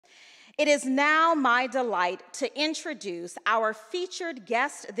It is now my delight to introduce our featured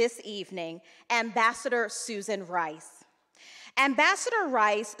guest this evening, Ambassador Susan Rice. Ambassador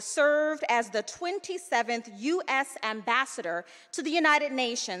Rice served as the 27th U.S. Ambassador to the United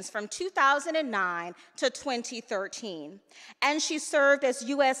Nations from 2009 to 2013, and she served as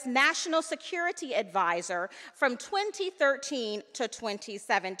U.S. National Security Advisor from 2013 to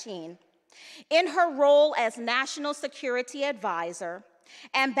 2017. In her role as National Security Advisor,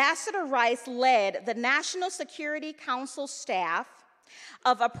 Ambassador Rice led the National Security Council staff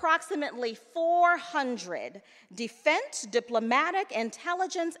of approximately 400 defense, diplomatic,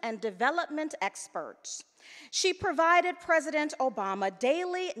 intelligence, and development experts. She provided President Obama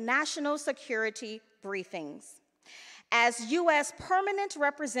daily national security briefings. As U.S. Permanent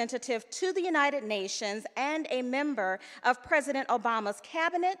Representative to the United Nations and a member of President Obama's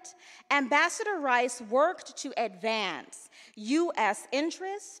cabinet, Ambassador Rice worked to advance U.S.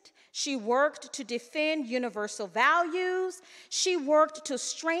 interest. She worked to defend universal values. She worked to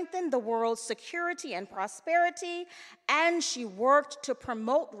strengthen the world's security and prosperity. And she worked to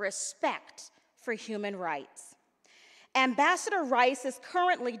promote respect for human rights. Ambassador Rice is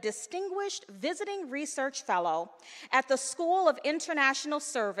currently Distinguished Visiting Research Fellow at the School of International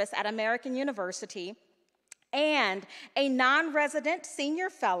Service at American University and a non-resident senior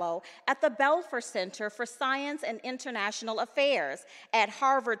fellow at the Belfer Center for Science and International Affairs at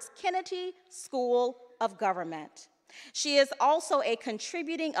Harvard's Kennedy School of Government. She is also a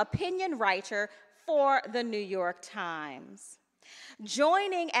contributing opinion writer for the New York Times.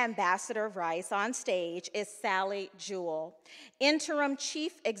 Joining Ambassador Rice on stage is Sally Jewell, Interim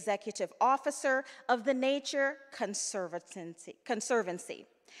Chief Executive Officer of the Nature Conservancy.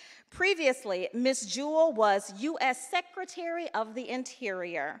 Previously, Ms. Jewell was U.S. Secretary of the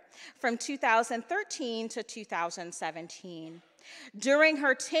Interior from 2013 to 2017. During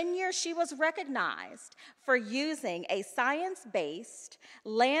her tenure, she was recognized for using a science-based,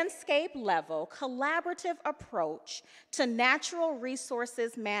 landscape-level, collaborative approach to natural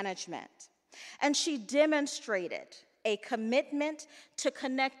resources management. And she demonstrated a commitment to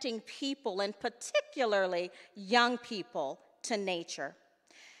connecting people, and particularly young people, to nature.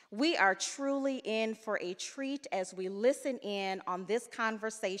 We are truly in for a treat as we listen in on this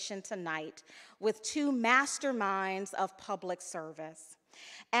conversation tonight with two masterminds of public service.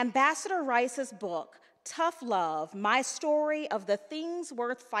 Ambassador Rice's book, Tough Love, My Story of the Things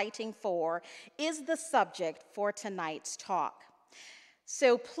Worth Fighting For, is the subject for tonight's talk.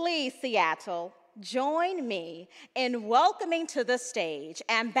 So please, Seattle, join me in welcoming to the stage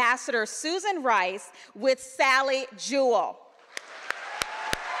Ambassador Susan Rice with Sally Jewell.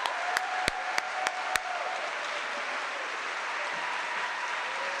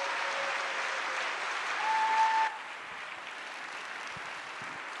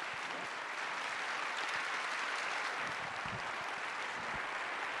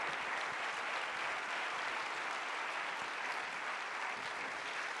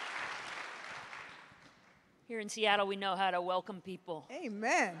 Here in Seattle, we know how to welcome people.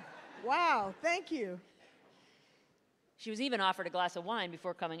 Amen. Wow, thank you. She was even offered a glass of wine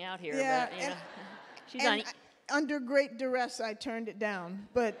before coming out here. Yeah, but, you know, she's on under great duress, I turned it down,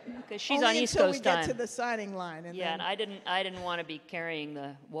 but because she's only on East until Coast we time. get to the signing line. And yeah, then... and I didn't want to be carrying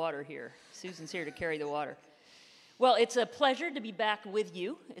the water here. Susan's here to carry the water. Well, it's a pleasure to be back with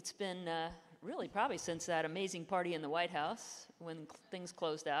you. It's been really probably since that amazing party in the White House when things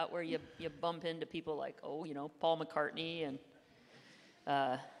closed out, where you bump into people like, oh, you know, Paul McCartney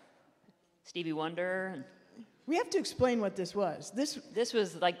and Stevie Wonder. And we have to explain what this was. This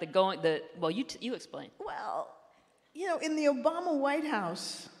was like well, you explain. Well, you know, in the Obama White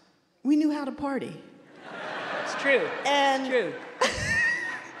House, we knew how to party. It's true. And it's true.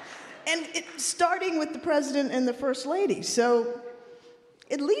 And starting with the president and the first lady. So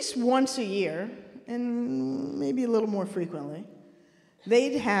at least once a year, and maybe a little more frequently,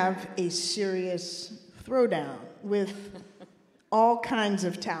 they'd have a serious throwdown with all kinds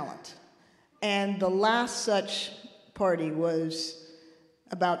of talent. And the last such party was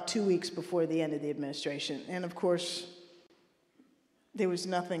about 2 weeks before the end of the administration. And of course, there was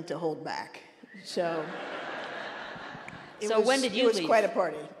nothing to hold back. So when did you leave? It was quite a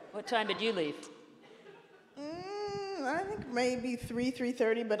party. What time did you leave? I think maybe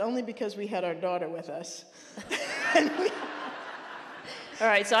 3:30, but only because we had our daughter with us. All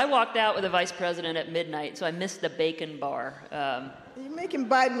right, so I walked out with the vice president at midnight, so I missed the bacon bar. You're making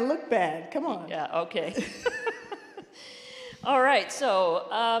Biden look bad. Come on. Yeah, okay. All right,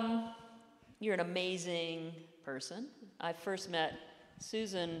 so you're an amazing person. I first met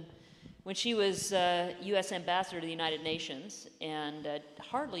Susan when she was U.S. Ambassador to the United Nations, and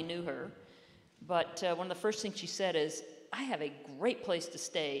hardly knew her. But one of the first things she said is, I have a great place to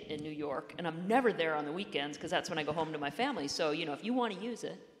stay in New York, and I'm never there on the weekends because that's when I go home to my family. So, if you want to use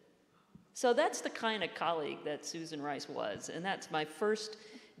it. So that's the kind of colleague that Susan Rice was. And that's my first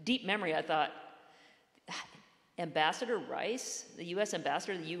deep memory. I thought, Ambassador Rice, the U.S.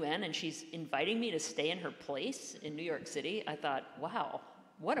 Ambassador to the UN, and she's inviting me to stay in her place in New York City. I thought, wow,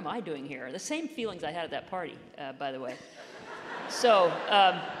 what am I doing here? The same feelings I had at that party, by the way. So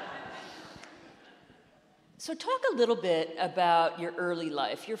talk a little bit about your early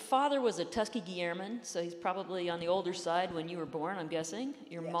life. Your father was a Tuskegee Airman, so he's probably on the older side when you were born, I'm guessing.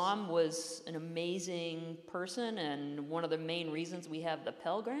 Your Yes. mom was an amazing person and one of the main reasons we have the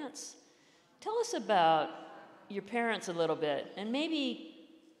Pell Grants. Tell us about your parents a little bit, and maybe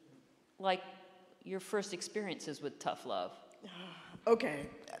like your first experiences with tough love. Okay.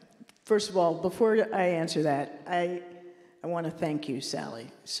 First of all, before I answer that, I want to thank you,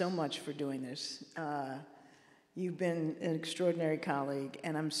 Sally, so much for doing this. You've been an extraordinary colleague,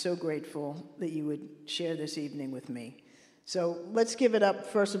 and I'm so grateful that you would share this evening with me. So let's give it up,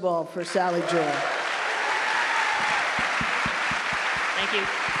 first of all, for Sally Jewell. Thank you.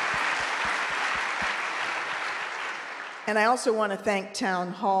 And I also want to thank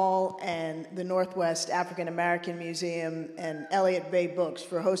Town Hall and the Northwest African American Museum and Elliott Bay Books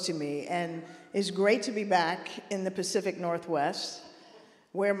for hosting me. And it's great to be back in the Pacific Northwest,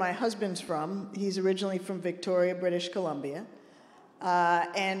 where my husband's from. He's originally from Victoria, British Columbia,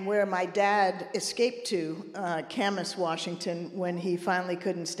 and where my dad escaped to, Camas, Washington, when he finally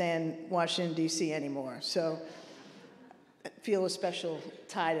couldn't stand Washington, D.C. anymore. So I feel a special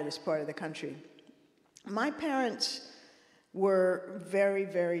tie to this part of the country. My parents were very,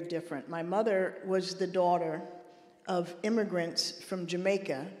 very different. My mother was the daughter of immigrants from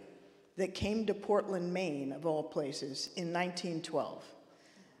Jamaica that came to Portland, Maine, of all places, in 1912.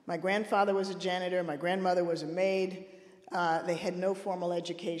 My grandfather was a janitor, my grandmother was a maid. They had no formal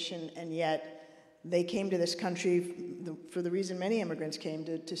education, and yet they came to this country for the reason many immigrants came,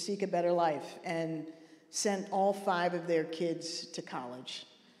 to seek a better life, and sent all 5 of their kids to college.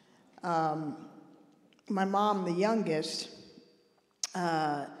 My mom, the youngest,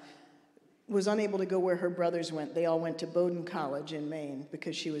 was unable to go where her brothers went. They all went to Bowdoin College in Maine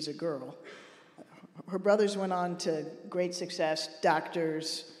because she was a girl. Her brothers went on to great success,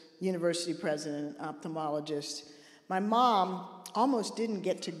 doctors, university president, ophthalmologist. My mom almost didn't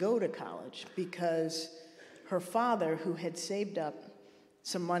get to go to college because her father, who had saved up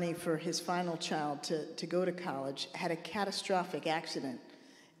some money for his final child to go to college, had a catastrophic accident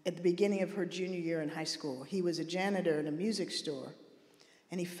at the beginning of her junior year in high school. He was a janitor in a music store,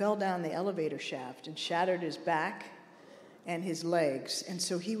 and he fell down the elevator shaft and shattered his back and his legs. And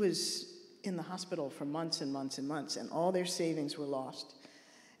so he was in the hospital for months and months and months, and all their savings were lost.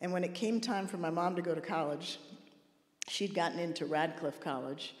 And when it came time for my mom to go to college, she'd gotten into Radcliffe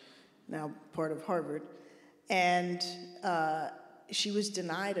College, now part of Harvard, and she was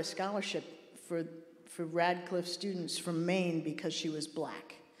denied a scholarship for Radcliffe students from Maine because she was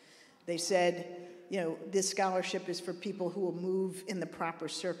black. They said, this scholarship is for people who will move in the proper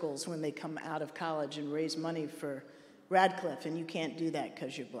circles when they come out of college and raise money for Radcliffe, and you can't do that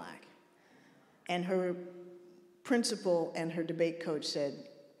because you're black. And her principal and her debate coach said,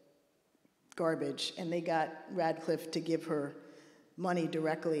 garbage, and they got Radcliffe to give her money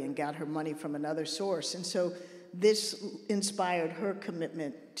directly and got her money from another source. And so this inspired her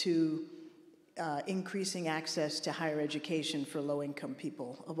commitment to increasing access to higher education for low-income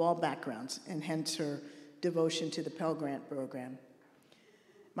people of all backgrounds, and hence her devotion to the Pell Grant program.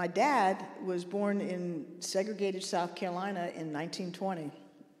 My dad was born in segregated South Carolina in 1920,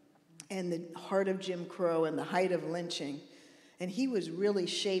 in the heart of Jim Crow and the height of lynching. And he was really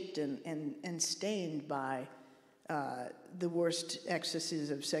shaped and stained by the worst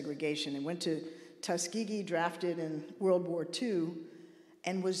excesses of segregation, and went to Tuskegee, drafted in World War II,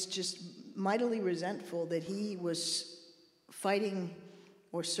 and was just mightily resentful that he was fighting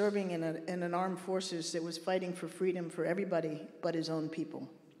or serving in an armed forces that was fighting for freedom for everybody but his own people.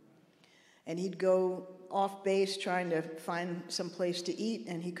 And he'd go off base trying to find some place to eat,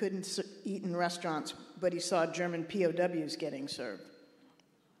 and he couldn't eat in restaurants, but he saw German POWs getting served.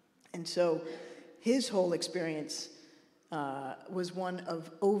 And so his whole experience was one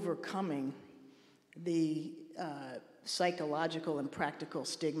of overcoming the psychological and practical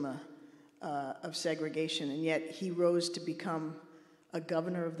stigma of segregation, and yet he rose to become a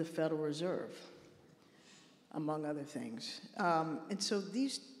governor of the Federal Reserve, among other things. And so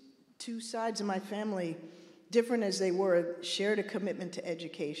these 2 sides of my family, different as they were, shared a commitment to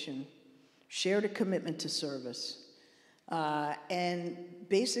education shared a commitment to service, and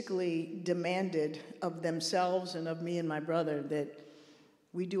basically demanded of themselves and of me and my brother that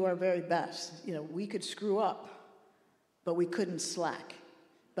we do our very best. You know, we could screw up, but we couldn't slack.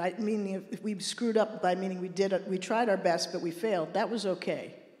 By meaning, if we screwed up, by meaning we tried our best, but we failed, that was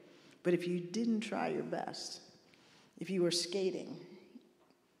okay. But if you didn't try your best, if you were skating,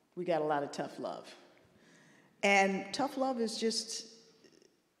 we got a lot of tough love. And tough love is just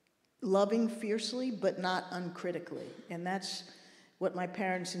loving fiercely, but not uncritically. And that's what my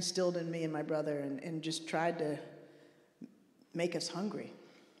parents instilled in me and my brother, and just tried to make us hungry.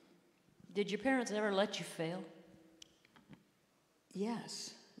 Did your parents ever let you fail?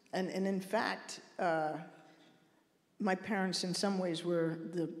 Yes. And in fact, my parents in some ways were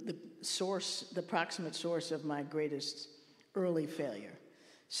the proximate source of my greatest early failure.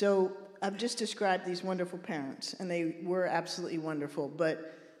 So I've just described these wonderful parents, and they were absolutely wonderful,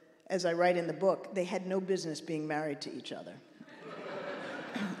 but as I write in the book, they had no business being married to each other.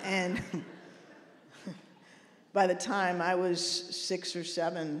 And by the time I was 6 or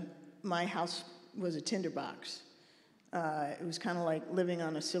 7, my house was a tinderbox. It was kind of like living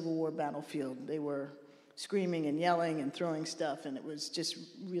on a Civil War battlefield. They were screaming and yelling and throwing stuff, and it was just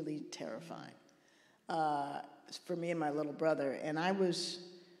really terrifying for me and my little brother. And I was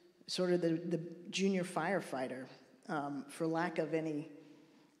sort of the junior firefighter, for lack of any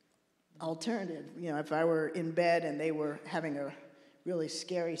alternative. You know, if I were in bed and they were having a really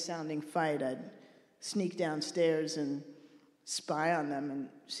scary sounding fight, I'd sneak downstairs and spy on them and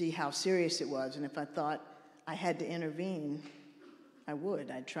see how serious it was. And if I thought I had to intervene, I would.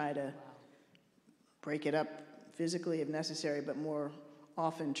 I'd try to break it up physically if necessary, but more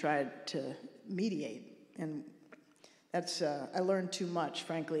often try to mediate. And that's, I learned too much,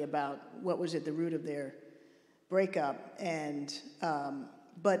 frankly, about what was at the root of their breakup. And,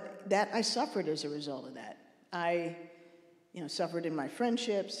 but that I suffered as a result of that. I, suffered in my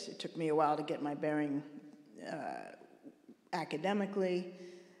friendships. It took me a while to get my bearing academically.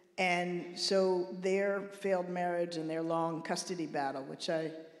 And so their failed marriage and their long custody battle, which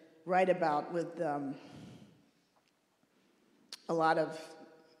I write about with a lot of,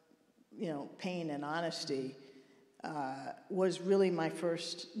 pain and honesty, was really my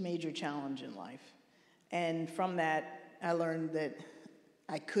first major challenge in life. And from that, I learned that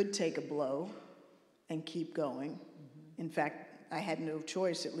I could take a blow and keep going. In fact, I had no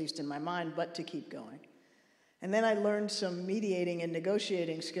choice, at least in my mind, but to keep going. And then I learned some mediating and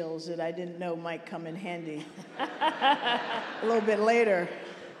negotiating skills that I didn't know might come in handy a little bit later.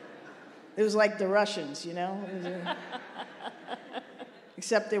 It was like the Russians,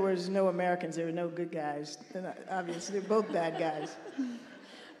 except there was no Americans, there were no good guys. Obviously, they're both bad guys.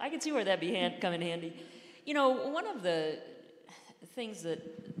 I can see where that'd come in handy. One of the things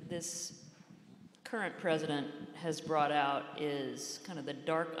that this current president has brought out is kind of the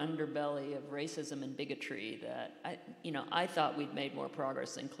dark underbelly of racism and bigotry that I thought we'd made more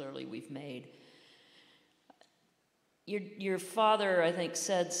progress than clearly we've made. Your father, I think,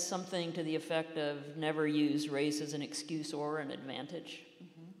 said something to the effect of never use race as an excuse or an advantage.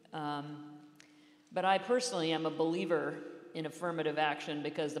 Mm-hmm. But I personally am a believer in affirmative action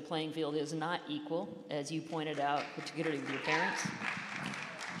because the playing field is not equal, as you pointed out, particularly with your parents.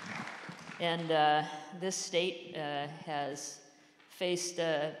 And this state has faced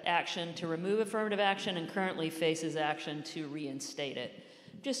action to remove affirmative action and currently faces action to reinstate it.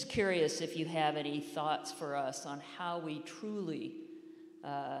 Just curious if you have any thoughts for us on how we truly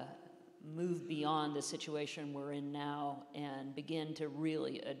move beyond the situation we're in now and begin to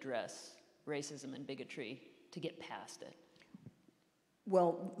really address racism and bigotry to get past it.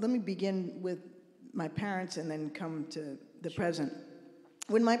 Well, let me begin with my parents and then come to the present.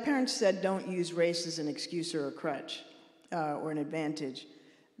 When my parents said don't use race as an excuse or a crutch or an advantage,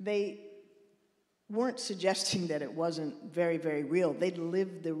 they weren't suggesting that it wasn't very, very real. They'd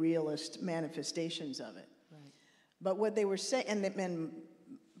lived the realist manifestations of it. Right. But what they were saying, and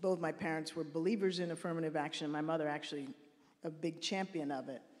both my parents were believers in affirmative action, and my mother actually a big champion of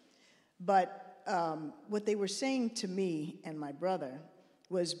it. But what they were saying to me and my brother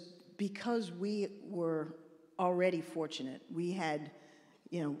was because we were already fortunate, we had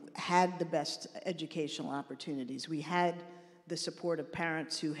the best educational opportunities. We had the support of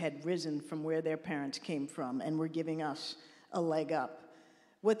parents who had risen from where their parents came from and were giving us a leg up.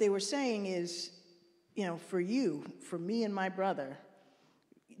 What they were saying is, for me and my brother,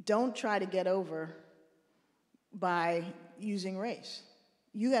 don't try to get over by using race.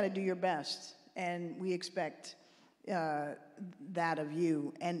 You got to do your best, and we expect that of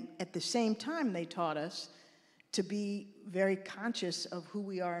you. And at the same time, they taught us to be very conscious of who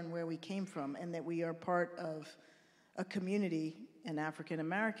we are and where we came from, and that we are part of a community, an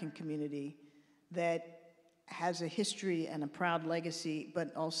African-American community, that has a history and a proud legacy,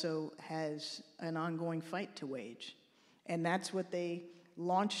 but also has an ongoing fight to wage. And that's what they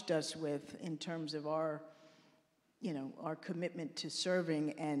launched us with in terms of our, our commitment to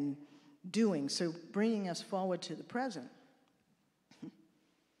serving and doing. So bringing us forward to the present.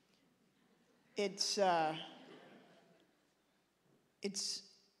 It's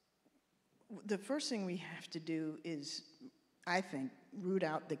the first thing we have to do is, I think, root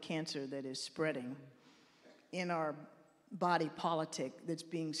out the cancer that is spreading in our body politic that's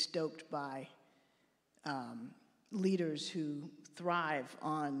being stoked by leaders who thrive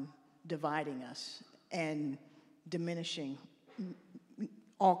on dividing us and diminishing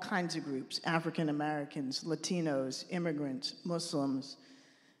all kinds of groups, African Americans, Latinos, immigrants, Muslims,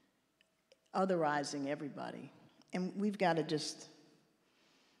 otherizing everybody. And we've got to just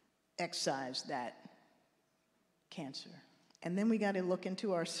excise that cancer. And then we got to look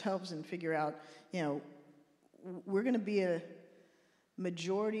into ourselves and figure out, we're going to be a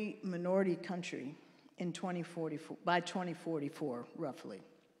minority country in 2044, by 2044, roughly.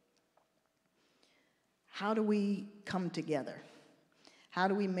 How do we come together? How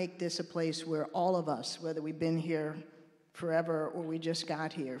do we make this a place where all of us, whether we've been here forever or we just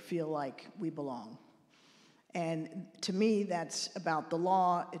got here, feel like we belong? And to me, that's about the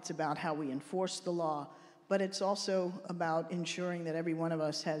law, it's about how we enforce the law, but it's also about ensuring that every one of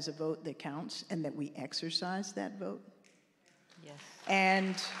us has a vote that counts and that we exercise that vote. Yes.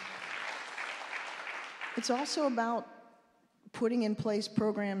 And it's also about putting in place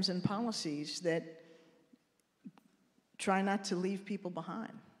programs and policies that try not to leave people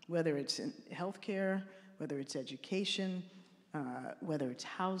behind, whether it's in healthcare, whether it's education, whether it's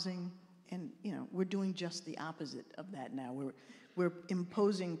housing. And we're doing just the opposite of that now. We're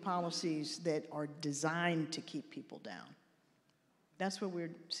imposing policies that are designed to keep people down. That's what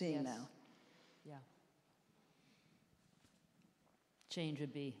we're seeing now. Yeah. Change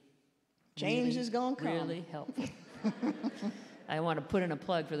would be Change is going to come. Really helpful. I want to put in a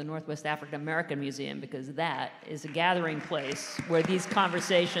plug for the Northwest African American Museum, because that is a gathering place where these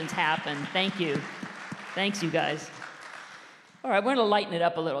conversations happen. Thank you. Thanks, you guys. All right, we're going to lighten it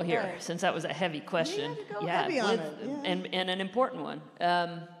up a little here, right, since that was a heavy question. We had to go heavy on it. Yeah. And an important one.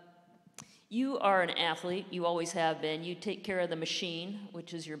 You are an athlete. You always have been. You take care of the machine,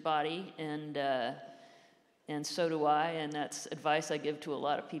 which is your body, and so do I, and that's advice I give to a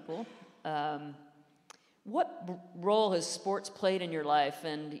lot of people. What role has sports played in your life?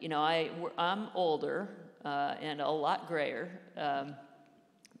 And, I'm older and a lot grayer.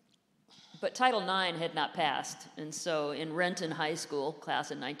 But Title IX had not passed, and so in Renton High School,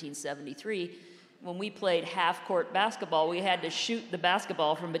 class in 1973, when we played half-court basketball, we had to shoot the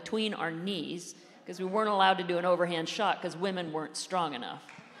basketball from between our knees because we weren't allowed to do an overhand shot because women weren't strong enough,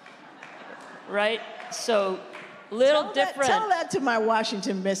 right? So, different. Tell that to my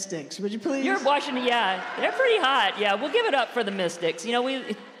Washington Mystics, would you please? You're Washington, yeah. They're pretty hot, yeah. We'll give it up for the Mystics.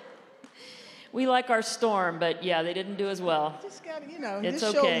 We like our Storm, but yeah, they didn't do as well. Just got to, it's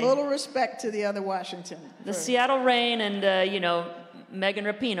just okay. Show a little respect to the other Washington. The Seattle Reign and, Megan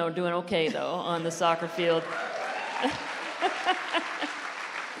Rapinoe doing okay, though, on the soccer field.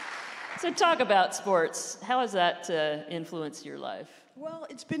 So talk about sports. How has that influenced your life? Well,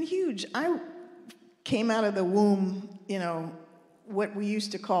 it's been huge. I came out of the womb, what we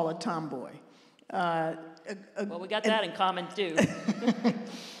used to call a tomboy. Well, we got that in common, too.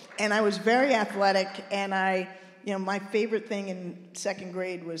 And I was very athletic, and my favorite thing in second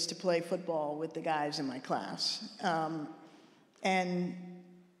grade was to play football with the guys in my class. And,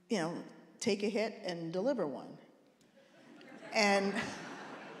 take a hit and deliver one.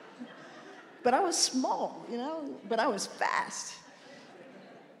 But I was small, but I was fast.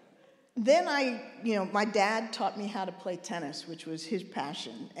 Then my dad taught me how to play tennis, which was his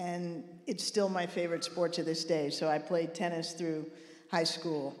passion, and it's still my favorite sport to this day. So I played tennis through high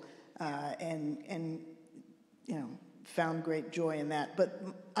school, and found great joy in that. But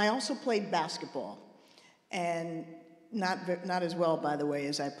I also played basketball, and not as well, by the way,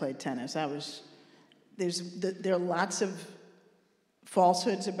 as I played tennis. There are lots of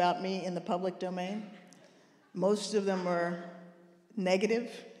falsehoods about me in the public domain. Most of them are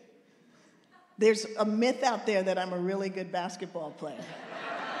negative. There's a myth out there that I'm a really good basketball player.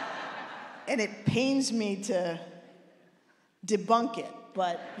 And it pains me to debunk it,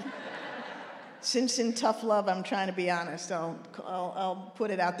 but since in tough love I'm trying to be honest, I'll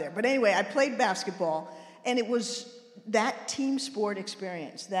put it out there. But anyway, I played basketball, and it was that team sport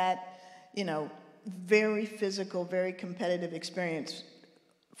experience, that, very physical, very competitive experience.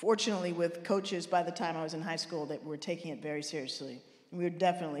 Fortunately, with coaches by the time I was in high school that were taking it very seriously. We were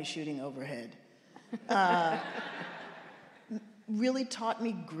definitely shooting overhead. Really taught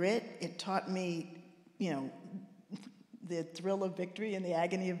me grit. It taught me, the thrill of victory and the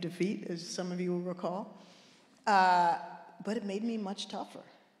agony of defeat, as some of you will recall. But it made me much tougher.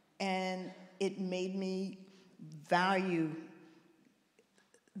 And it made me value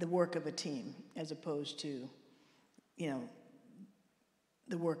the work of a team as opposed to,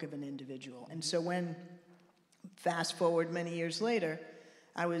 the work of an individual. And so when, fast forward many years later,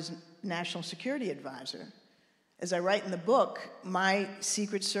 I was National Security Advisor. As I write in the book, my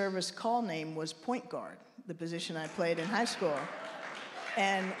Secret Service call name was Point Guard, the position I played in high school.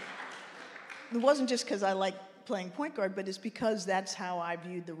 And it wasn't just because I liked playing point guard, but it's because that's how I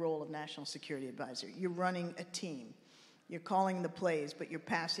viewed the role of National Security Advisor. You're running a team. You're calling the plays, but you're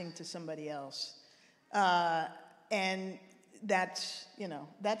passing to somebody else. And that's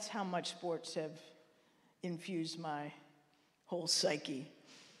how much sports have infused my whole psyche.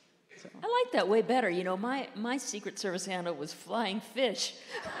 So. I like that way better. My Secret Service handle was Flying Fish.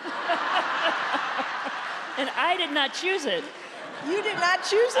 And I did not choose it. You did not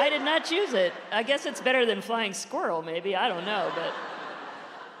choose it? I did not choose it. I guess it's better than Flying Squirrel, maybe. I don't know, but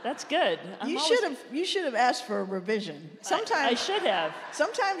that's good. You should have asked for a revision. Sometimes I should have.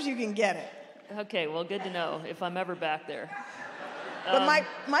 Sometimes you can get it. Okay, well, good to know if I'm ever back there. But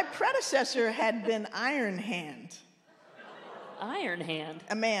my predecessor had been Iron Hand. Iron Hand?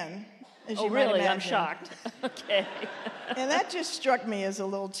 A man. As oh, you might really? imagine. I'm shocked. Okay. And that just struck me as a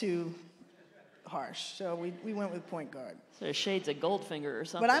little too harsh, so we went with point guard. So there's shades of Goldfinger or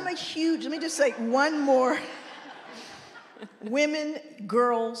something. But I'm let me just say one more. Women,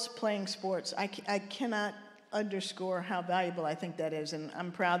 girls playing sports. I cannot underscore how valuable I think that is, and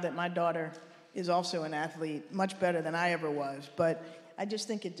I'm proud that my daughter is also an athlete, much better than I ever was, but I just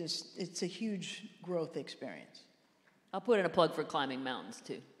think it's a huge growth experience. I'll put in a plug for climbing mountains,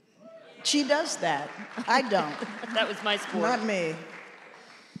 too. She does that. I don't. That was my sport. Not me.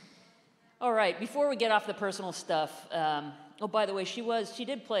 All right, before we get off the personal stuff, by the way, she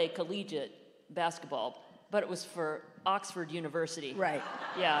did play collegiate basketball, but it was for Oxford University. Right.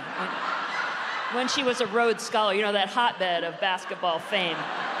 Yeah. When she was a Rhodes Scholar, that hotbed of basketball fame.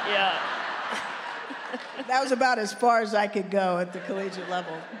 Yeah. That was about as far as I could go at the collegiate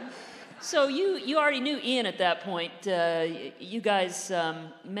level. So you already knew Ian at that point. You guys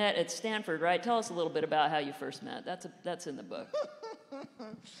met at Stanford, right? Tell us a little bit about how you first met. That's in the book.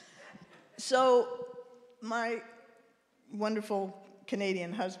 So my wonderful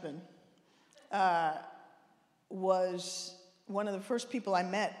Canadian husband was one of the first people I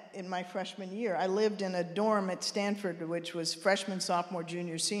met in my freshman year. I lived in a dorm at Stanford, which was freshman, sophomore,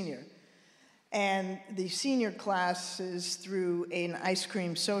 junior, senior. And the senior classes threw an ice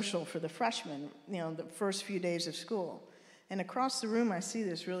cream social for the freshmen, the first few days of school. And across the room, I see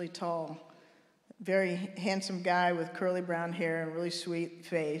this really tall, very handsome guy with curly brown hair and a really sweet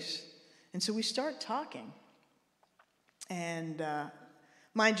face. And so we start talking. And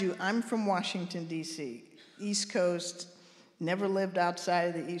mind you, I'm from Washington, D.C., East Coast, never lived outside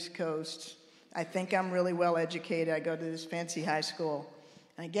of the East Coast. I think I'm really well educated. I go to this fancy high school.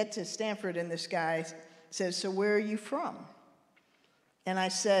 And I get to Stanford, and this guy says, "So where are you from?" And I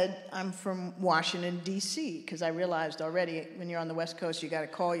said, "I'm from Washington, D.C., because I realized already when you're on the West Coast, you got to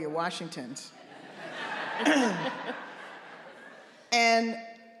call your Washingtons. And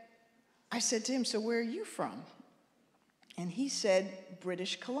I said to him, "So where are you from?" And he said,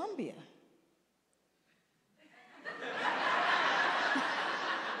 "British Columbia."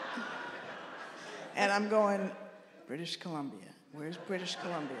 And I'm going, British Columbia? Where's British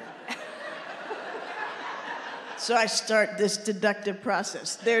Columbia? So I start this deductive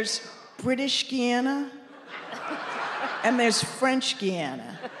process. There's British Guiana, and there's French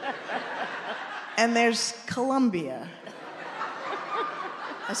Guiana, and there's Colombia.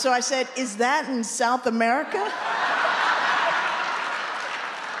 And so I said, "Is that in South America?"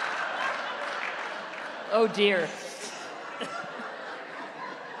 Oh, dear.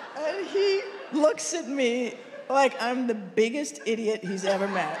 And he looks at me like I'm the biggest idiot he's ever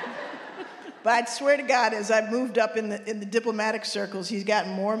met. But I swear to God, as I've moved up in the diplomatic circles, he's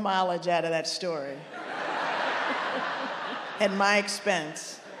gotten more mileage out of that story. At my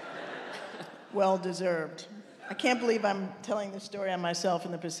expense. Well deserved. I can't believe I'm telling this story on myself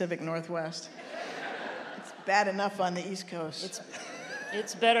in the Pacific Northwest. It's bad enough on the East Coast.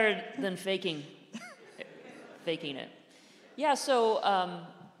 It's better than faking it. Yeah, so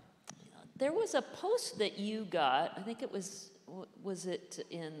there was a post that you got, I think it was was it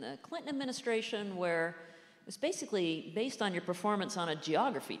in the Clinton administration, where it was basically based on your performance on a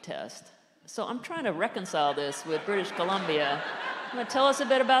geography test. So I'm trying to reconcile this with British Columbia. You want to tell us a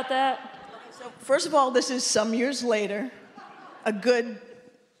bit about that? So first of all, this is some years later, a good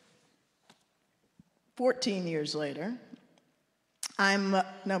 14 years later.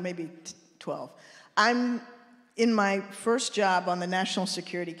 Maybe 12. I'm in my first job on the National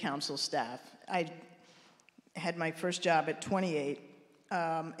Security Council staff. I had my first job at 28,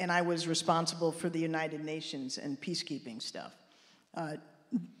 and I was responsible for the United Nations and peacekeeping stuff.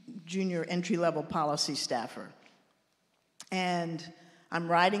 Junior entry-level policy staffer. And I'm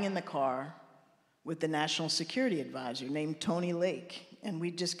riding in the car with the National Security Advisor named Tony Lake. And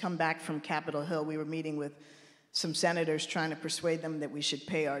we'd just come back from Capitol Hill. We were meeting with some senators trying to persuade them that we should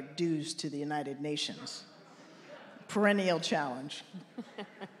pay our dues to the United Nations. Perennial challenge.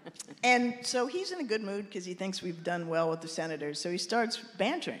 And so he's in a good mood because he thinks we've done well with the senators. So he starts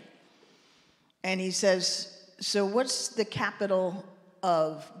bantering. And he says, so what's the capital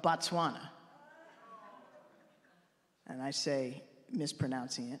of Botswana? And I say,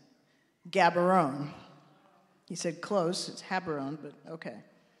 mispronouncing it, Gaborone. He said, close, it's Gaborone, but okay.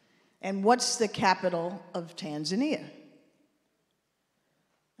 And what's the capital of Tanzania?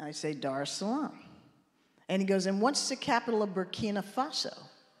 I say, Dar es Salaam. And he goes, and what's the capital of Burkina Faso?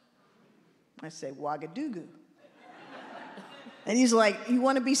 I say, Ouagadougou. And he's like, you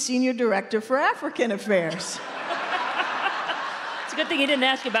want to be senior director for African affairs? It's a good thing he didn't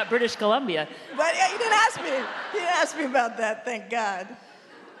ask you about British Columbia. But yeah, he didn't ask me. He didn't ask me about that, thank God.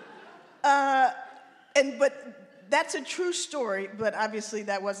 But that's a true story, but obviously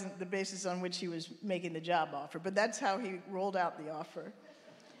that wasn't the basis on which he was making the job offer. But that's how he rolled out the offer.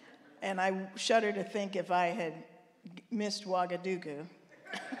 And I shudder to think if I had missed Ouagadougou.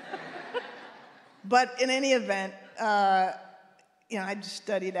 But in any event, I'd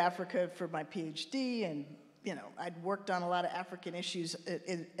studied Africa for my PhD, and I'd worked on a lot of African issues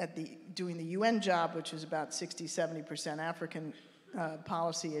doing the UN job, which was about 60-70% African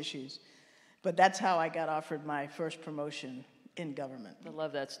policy issues. But that's how I got offered my first promotion in government. I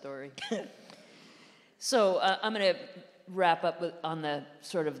love that story. So I'm going to wrap up on the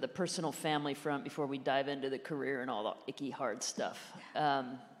sort of the personal family front before we dive into the career and all the icky hard stuff.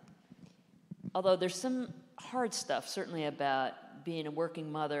 Although there's some hard stuff, certainly about being a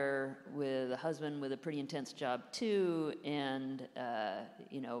working mother with a husband with a pretty intense job too, and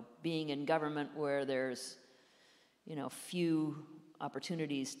being in government where there's few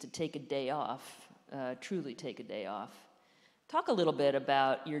opportunities to take a day off, truly take a day off. Talk a little bit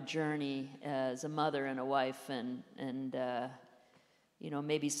about your journey as a mother and a wife, and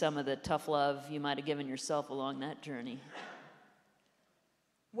maybe some of the tough love you might have given yourself along that journey.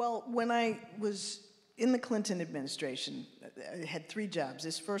 Well, when I was in the Clinton administration, I had 3 jobs.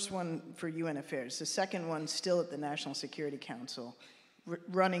 This first one for UN affairs, the second one still at the National Security Council,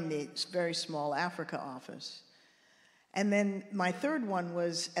 running the very small Africa office. And then my third one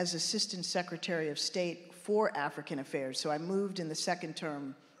was as Assistant Secretary of State for African Affairs. So I moved in the second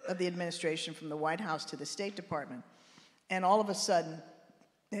term of the administration from the White House to the State Department. And all of a sudden,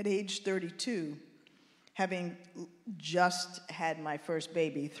 at age 32, having just had my first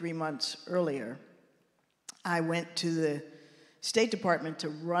baby 3 months earlier, I went to the State Department to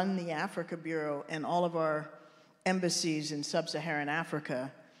run the Africa Bureau and all of our embassies in sub-Saharan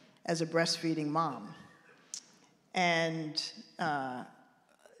Africa as a breastfeeding mom. And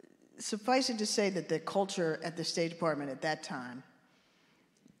suffice it to say that the culture at the State Department at that time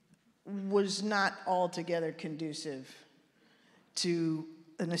was not altogether conducive to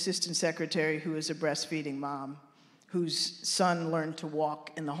an assistant secretary who is a breastfeeding mom whose son learned to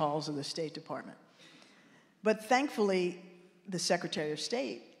walk in the halls of the State Department. But thankfully, the Secretary of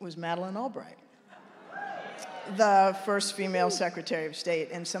State was Madeleine Albright, the first female Secretary of State,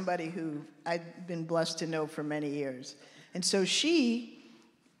 and somebody who I'd been blessed to know for many years. And so she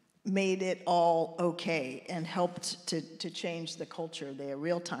made it all okay and helped to change the culture there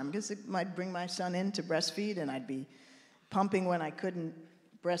real time, because I'd bring my son in to breastfeed, and I'd be pumping when I couldn't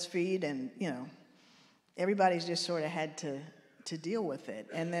breastfeed, and everybody's just sort of had to deal with it.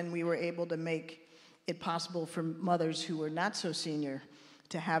 And then we were able to make it possible for mothers who were not so senior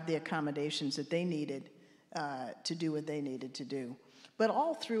to have the accommodations that they needed to do what they needed to do. But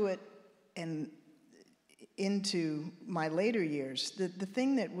all through it and into my later years, the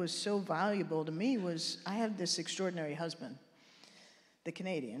thing that was so valuable to me was I have this extraordinary husband, the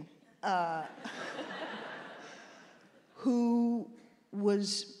Canadian, who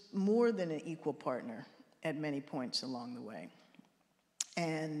was more than an equal partner at many points along the way.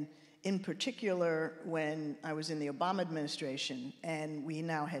 And in particular, when I was in the Obama administration, and we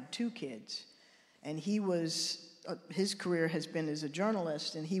now had 2 kids, and his career has been as a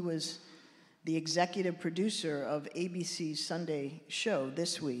journalist, and he was the executive producer of ABC's Sunday show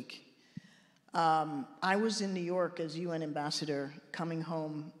This Week. I was in New York as UN ambassador, coming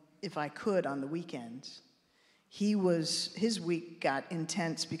home if I could on the weekends. His week got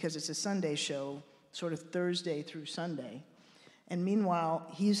intense because it's a Sunday show, sort of Thursday through Sunday. And meanwhile,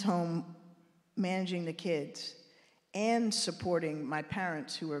 he's home managing the kids and supporting my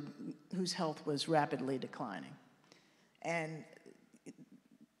parents whose health was rapidly declining. And,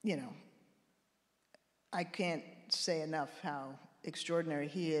 you know, I can't say enough how extraordinary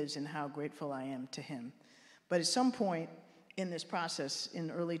he is and how grateful I am to him. But at some point in this process,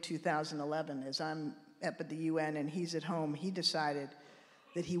 in early 2011, as I'm up at the UN and he's at home, he decided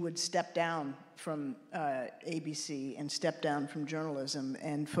that he would step down from ABC and step down from journalism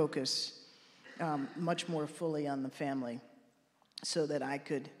and focus much more fully on the family so that I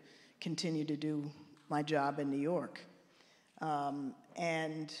could continue to do my job in New York.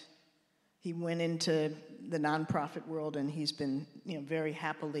 And he went into the nonprofit world, and he's been, very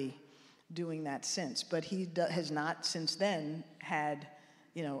happily doing that since. But he has not since then had,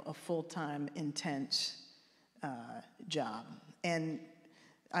 a full-time, intense job. And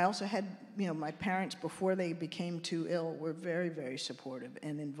I also had, my parents, before they became too ill, were very, very supportive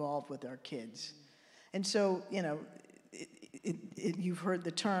and involved with our kids. And so, you've heard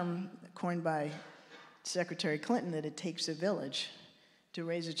the term coined by Secretary Clinton that it takes a village to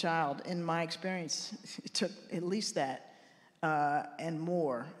raise a child. In my experience, it took at least that and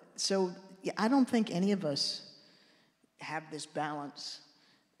more. So I don't think any of us have this balance,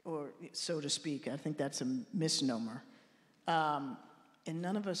 or so to speak. I think that's a misnomer. And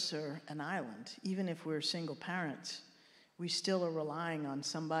none of us are an island. Even if we're single parents, we still are relying on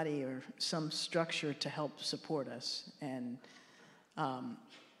somebody or some structure to help support us. And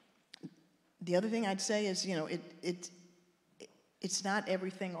the other thing I'd say is, it's not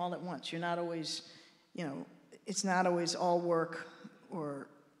everything all at once. You're not always, it's not always all work or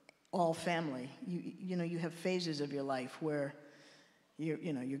all family. You have phases of your life where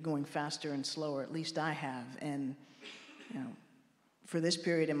you're going faster and slower. At least I have. And for this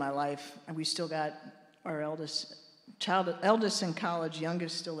period in my life, we still got our eldest in college,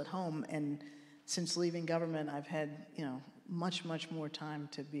 youngest still at home. And since leaving government, I've had much, much more time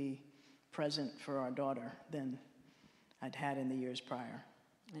to be present for our daughter than I'd had in the years prior.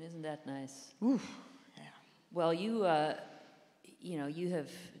 And isn't that nice? Oof, yeah. Well, you have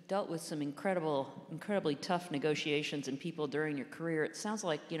dealt with some incredibly tough negotiations and people during your career. It sounds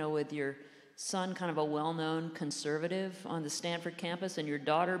like, with your son kind of a well-known conservative on the Stanford campus and your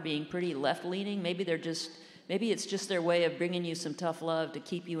daughter being pretty left-leaning, maybe it's just their way of bringing you some tough love to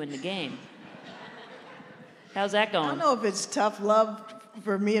keep you in the game. How's that going? I don't know if it's tough love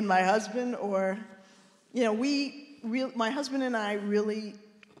for me and my husband, or, my husband and I really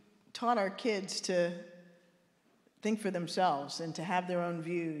taught our kids to think for themselves and to have their own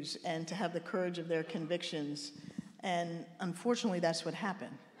views and to have the courage of their convictions. And unfortunately, that's what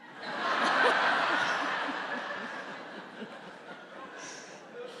happened.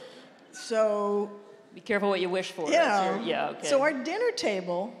 So, be careful what you wish for. Yeah, okay. So our dinner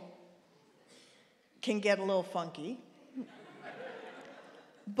table can get a little funky,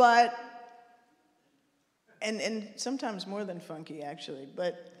 but and sometimes more than funky, actually.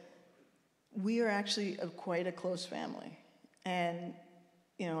 But we are actually quite a close family, and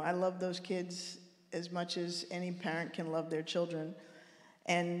I love those kids as much as any parent can love their children,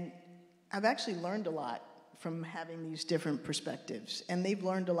 and I've actually learned a lot from having these different perspectives, and they've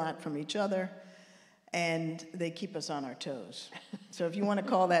learned a lot from each other, and they keep us on our toes. So if you want to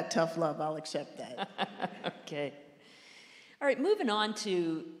call that tough love, I'll accept that. Okay. All right, moving on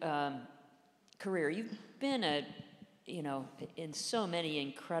to career. You've been in so many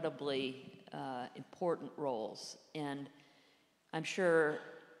incredibly important roles, and I'm sure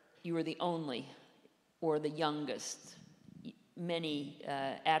you were the only or the youngest. Many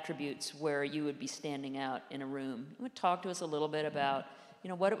attributes where you would be standing out in a room. You would talk to us a little bit about,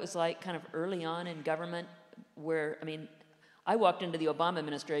 what it was like kind of early on in government, where, I walked into the Obama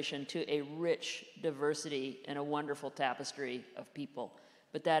administration to a rich diversity and a wonderful tapestry of people,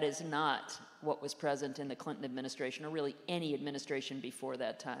 but that is not what was present in the Clinton administration, or really any administration before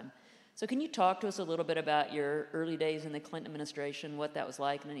that time. So can you talk to us a little bit about your early days in the Clinton administration, what that was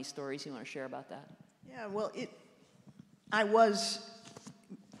like, and any stories you want to share about that? Yeah, well, I was,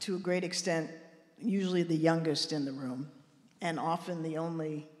 to a great extent, usually the youngest in the room, and often the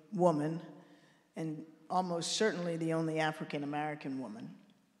only woman, and almost certainly the only African-American woman.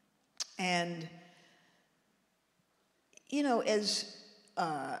 And, you know, as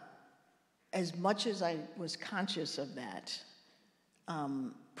much as I was conscious of that,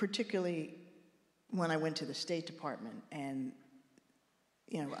 particularly when I went to the State Department, and,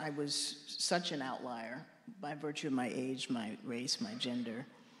 you know, I was such an outlier by virtue of my age, my race, my gender.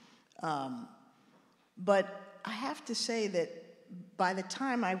 But I have to say that by the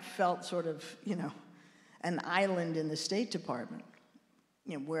time I felt sort of, you know, an island in the State Department,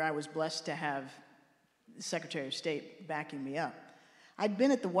 you know, where I was blessed to have the Secretary of State backing me up, I'd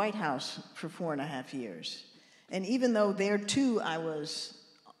been at the White House for 4.5 years. And even though there too I was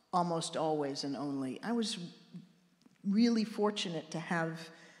almost always and only, I was really fortunate to have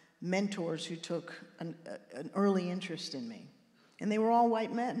mentors who took an early interest in me. And they were all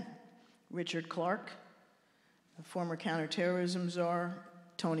white men. Richard Clarke, the former counterterrorism czar,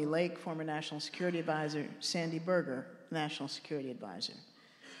 Tony Lake, former National Security Advisor, Sandy Berger, National Security Advisor.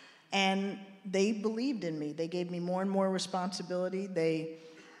 And they believed in me. They gave me more and more responsibility. They,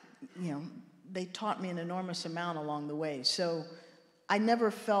 you know, they taught me an enormous amount along the way. So I never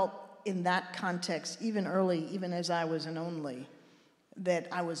felt in that context, even early, even as I was an only, that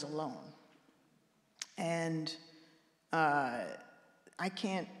I was alone. And I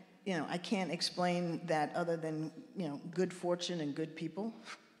can't explain that other than, you know, good fortune and good people.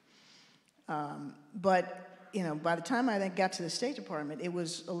 But, you know, by the time I then got to the State Department, it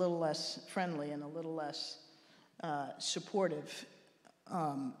was a little less friendly and a little less supportive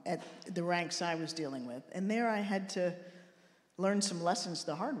at the ranks I was dealing with. And there I had to learn some lessons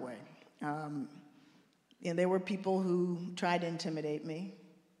the hard way. You know, there were people who tried to intimidate me.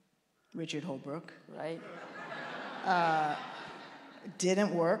 Richard Holbrooke. Right.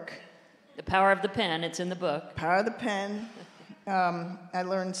 Didn't work. The power of the pen, it's in the book. Power of the pen. I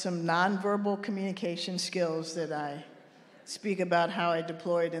learned some nonverbal communication skills that I speak about how I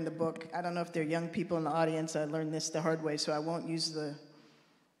deployed in the book. I don't know if there are young people in the audience. I learned this the hard way, so I won't use the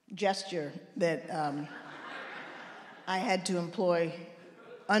gesture that I had to employ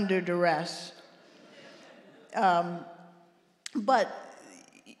under duress. But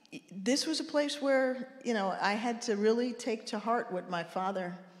this was a place where, you know, I had to really take to heart what my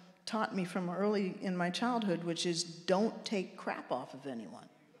father taught me from early in my childhood, which is don't take crap off of anyone.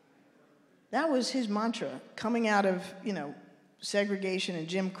 That was his mantra, coming out of, you know, segregation and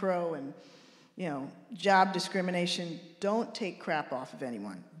Jim Crow and, you know, job discrimination. Don't take crap off of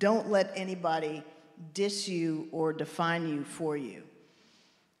anyone. Don't let anybody diss you or define you for you.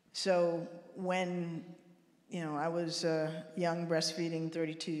 So when, you know, I was a young breastfeeding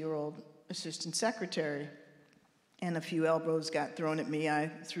 32-year-old assistant secretary, and a few elbows got thrown at me, I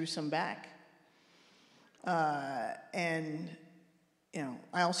threw some back. And, you know,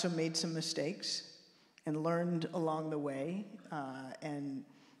 I also made some mistakes and learned along the way. And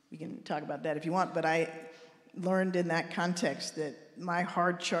we can talk about that if you want, but I learned in that context that my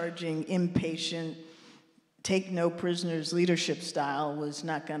hard-charging, impatient, take no prisoners leadership style was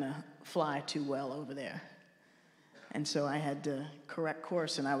not gonna fly too well over there. And so I had to correct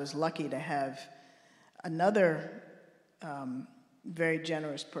course, and I was lucky to have another very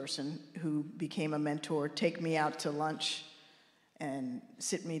generous person who became a mentor take me out to lunch and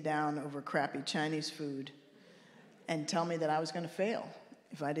sit me down over crappy Chinese food and tell me that I was going to fail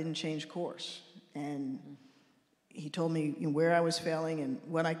if I didn't change course. And he told me, you know, where I was failing and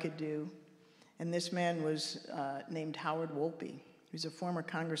what I could do. And this man was named Howard Wolpe. He was a former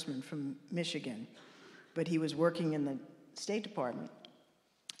congressman from Michigan, but he was working in the State Department.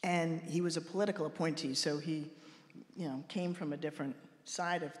 And he was a political appointee, so he, you know, came from a different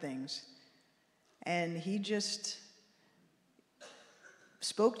side of things. And he just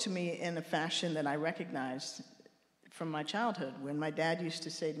spoke to me in a fashion that I recognized from my childhood, when my dad used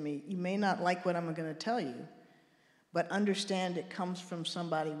to say to me, you may not like what I'm going to tell you, but understand it comes from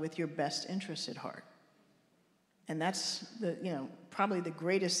somebody with your best interests at heart. And that's the, you know, probably the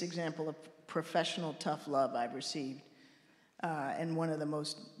greatest example of professional tough love I've received. And one of the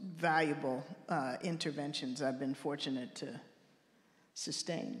most valuable interventions I've been fortunate to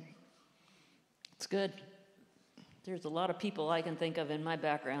sustain. It's good. There's a lot of people I can think of in my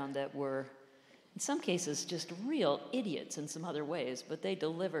background that were, in some cases, just real idiots in some other ways, but they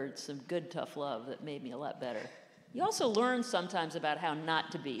delivered some good, tough love that made me a lot better. You also learn sometimes about how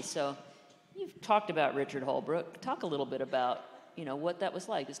not to be. So you've talked about Richard Holbrooke. Talk a little bit about, you know, what that was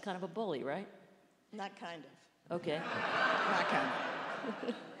like. He's kind of a bully, right? Not kind of. Okay. Not kind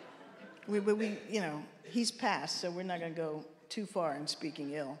of. we, you know, he's passed, so we're not going to go too far in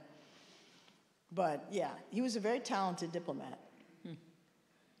speaking ill. But yeah, he was a very talented diplomat,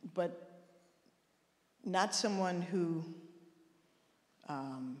 but not someone who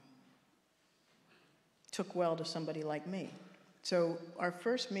took well to somebody like me. So our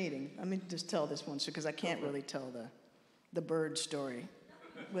first meeting, let me just tell this one, because I can't really tell the bird story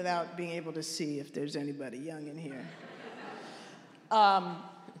without being able to see if there's anybody young in here.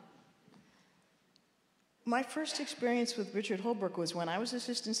 My first experience with Richard Holbrooke was when I was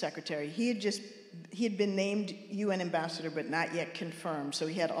assistant secretary. He had been named UN ambassador, but not yet confirmed, so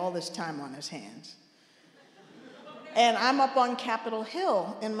he had all this time on his hands. And I'm up on Capitol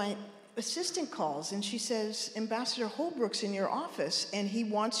Hill, and my assistant calls, and she says, Ambassador Holbrooke's in your office, and he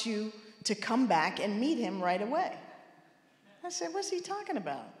wants you to come back and meet him right away. I said, what's he talking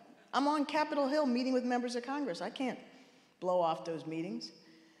about? I'm on Capitol Hill meeting with members of Congress. I can't blow off those meetings.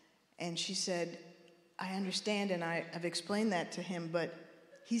 And she said, I understand, and I've explained that to him, but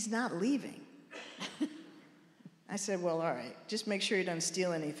he's not leaving. I said, well, all right, just make sure he doesn't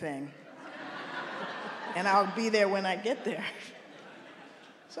steal anything. And I'll be there when I get there.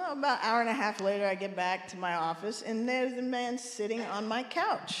 So about an hour and a half later, I get back to my office, and there's the man sitting on my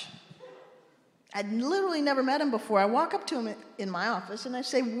couch. I'd literally never met him before. I walk up to him in my office, and I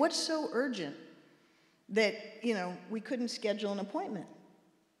say, what's so urgent that, we couldn't schedule an appointment?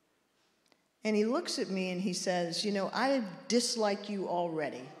 And he looks at me and he says, I dislike you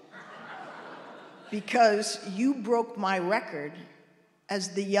already because you broke my record as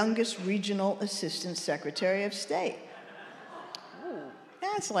the youngest regional assistant secretary of state. Ooh.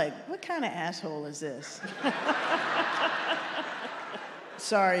 That's like, what kind of asshole is this?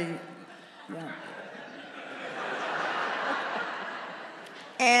 Sorry. Yeah.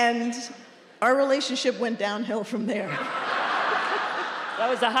 And our relationship went downhill from there. That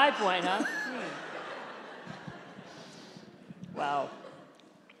was the high point, huh? Wow.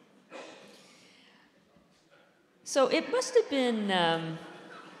 So it must have been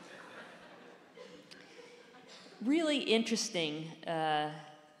really interesting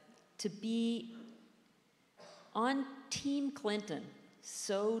to be on Team Clinton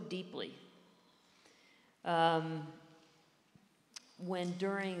so deeply when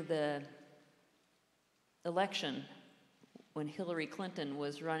during the election, when Hillary Clinton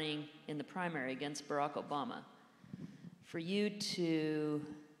was running in the primary against Barack Obama, for you to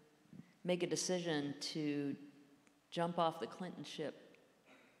make a decision to jump off the Clinton ship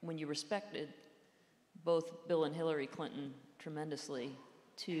when you respected both Bill and Hillary Clinton tremendously,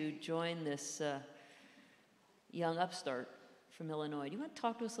 to join this young upstart from Illinois. Do you want to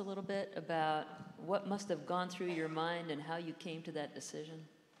talk to us a little bit about what must have gone through your mind and how you came to that decision?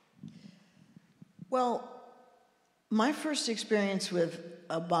 Well, my first experience with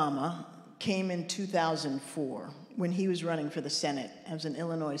Obama came in 2004 when he was running for the Senate as an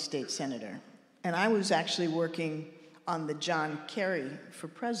Illinois state senator. And I was actually working on the John Kerry for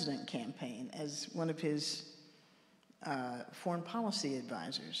President campaign as one of his foreign policy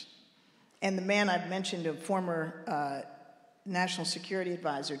advisors. And the man I've mentioned, a former national security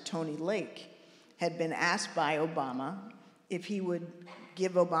advisor, Tony Lake, had been asked by Obama if he would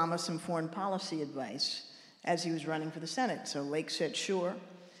give Obama some foreign policy advice as he was running for the Senate. So Lake said, sure.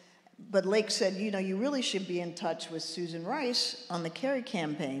 But Lake said, you really should be in touch with Susan Rice on the Kerry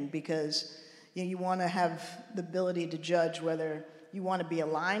campaign because you want to have the ability to judge whether you want to be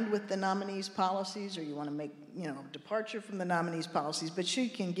aligned with the nominee's policies or you want to make, departure from the nominee's policies, but she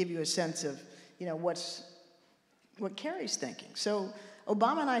can give you a sense of, what Kerry's thinking. So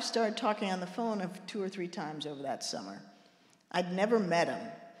Obama and I started talking on the phone 2 or 3 times over that summer. I'd never met him.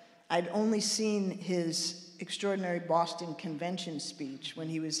 I'd only seen his extraordinary Boston Convention speech when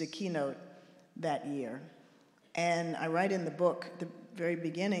he was a keynote that year. And I write in the book, the very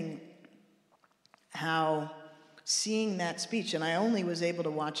beginning, how seeing that speech, and I only was able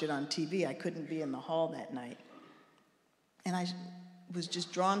to watch it on TV, I couldn't be in the hall that night. And I was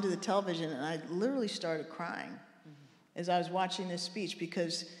just drawn to the television, and I literally started crying as I was watching this speech,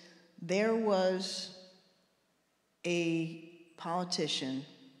 because there was a politician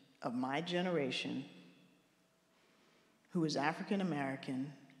of my generation who was African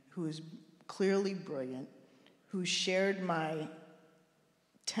American, who was clearly brilliant, who shared my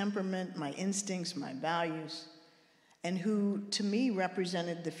temperament, my instincts, my values, and who, to me,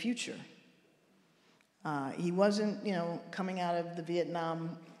 represented the future. He wasn't, coming out of the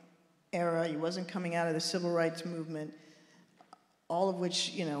Vietnam era. He wasn't coming out of the civil rights movement, all of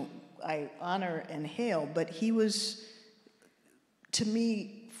which, I honor and hail, but he was, to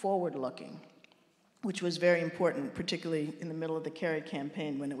me, forward-looking, which was very important, particularly in the middle of the Kerry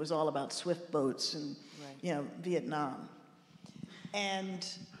campaign when it was all about swift boats and, Vietnam. And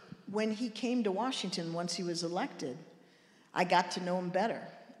when he came to Washington, once he was elected, I got to know him better,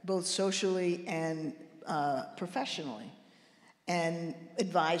 both socially and professionally. and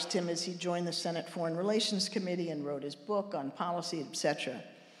advised him as he joined the Senate Foreign Relations Committee and wrote his book on policy, etc.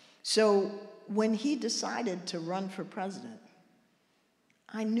 So when he decided to run for president,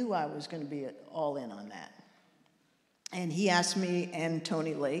 I knew I was going to be all in on that. And he asked me and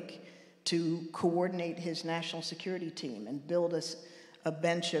Tony Lake to coordinate his national security team and build us a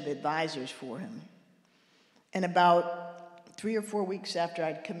bench of advisors for him. And about 3 or 4 weeks after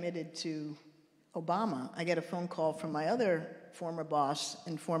I'd committed to Obama, I get a phone call from my other former boss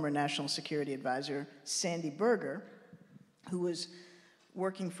and former national security advisor, Sandy Berger, who was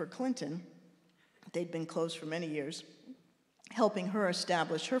working for Clinton. They'd been close for many years, helping her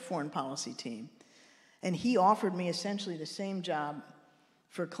establish her foreign policy team. And he offered me essentially the same job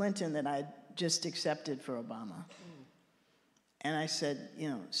for Clinton that I'd just accepted for Obama. And I said, you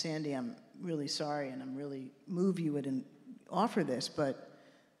know, Sandy, I'm really sorry, and I'm really moved you would offer this, but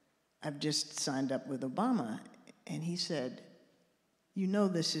I've just signed up with Obama. And he said, you know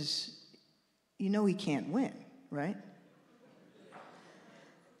he can't win, right?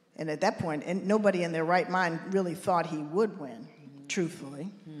 And at that point, and nobody in their right mind really thought he would win,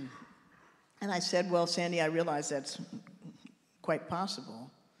 truthfully. And I said, well, Sandy, I realize that's quite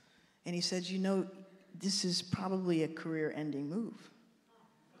possible. And he said, you know, this is probably a career-ending move.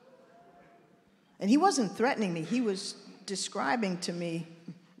 And he wasn't threatening me. He was describing to me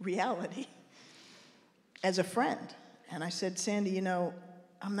reality as a friend. And I said, Sandy, you know,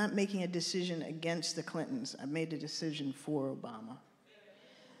 I'm not making a decision against the Clintons. I made a decision for Obama.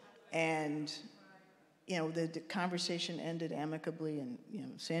 And, you know, the conversation ended amicably, and, you know,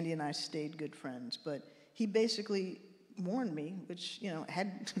 Sandy and I stayed good friends. But he basically warned me, which, you know,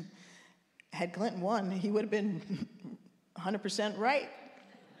 had Clinton won, he would have been 100% right.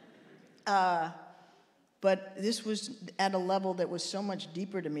 But this was at a level that was so much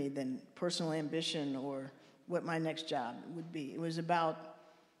deeper to me than personal ambition or what my next job would be. It was about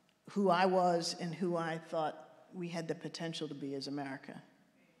who I was and who I thought we had the potential to be as America.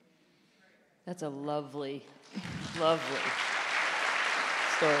 That's a lovely, lovely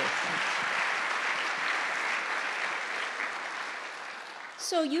story.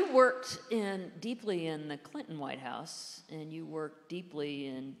 So you worked deeply in the Clinton White House, and you worked deeply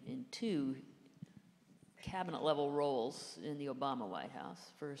in two cabinet-level roles in the Obama White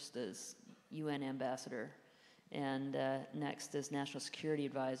House, first as UN ambassador and next as national security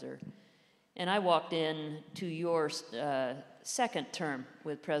advisor. And I walked in to your second term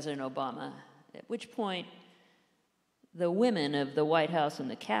with President Obama, at which point the women of the White House and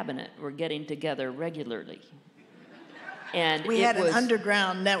the cabinet were getting together regularly. And we had an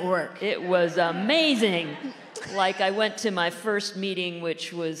underground network. It was amazing. Like, I went to my first meeting,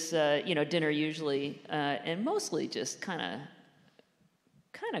 which was, dinner usually, and mostly just kind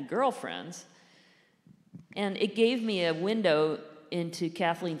of girlfriends. And it gave me a window into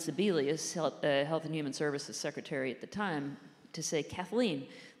Kathleen Sebelius, Health and Human Services Secretary at the time, to say, Kathleen,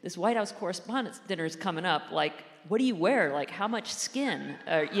 this White House Correspondents' Dinner is coming up. Like, what do you wear? Like, how much skin?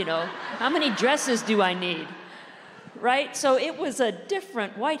 How many dresses do I need? Right? So it was a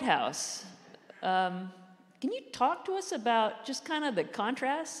different White House. Can you talk to us about just kind of the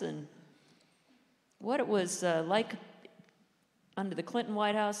contrasts and what it was like under the Clinton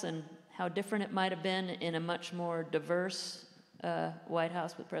White House and how different it might have been in a much more diverse White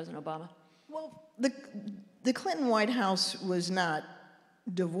House with President Obama? Well, the Clinton White House was not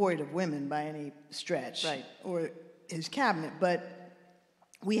devoid of women by any stretch, right, or his cabinet, but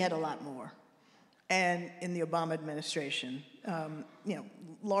we had a lot more. And in the Obama administration,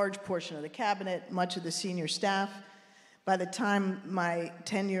 large portion of the cabinet, much of the senior staff. By the time my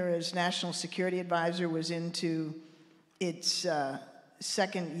tenure as national security advisor was into its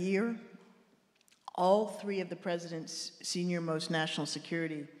second year, all three of the president's senior-most national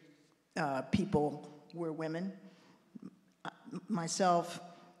security people were women. Myself,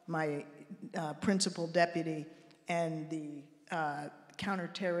 my principal deputy, and the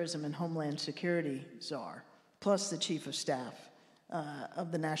counterterrorism and homeland security czar, plus the chief of staff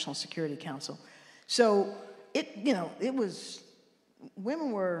of the National Security Council. So it was,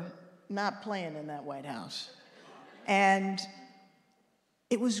 women were not playing in that White House. And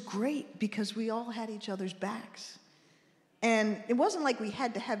it was great because we all had each other's backs. And it wasn't like we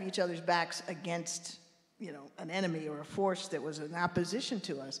had to have each other's backs against, an enemy or a force that was in opposition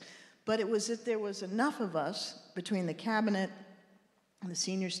to us. But it was that there was enough of us between the cabinet and the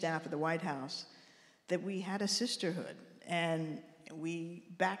senior staff of the White House that we had a sisterhood, and we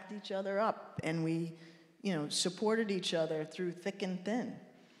backed each other up, and we, supported each other through thick and thin.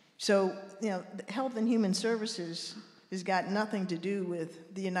 So, Health and Human Services has got nothing to do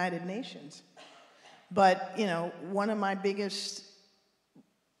with the United Nations. But, one of my biggest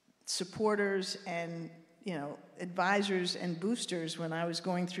supporters and, advisors and boosters when I was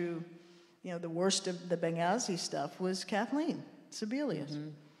going through, the worst of the Benghazi stuff was Kathleen Sebelius. Mm-hmm.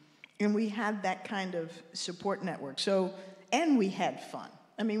 And we had that kind of support network. So, and we had fun.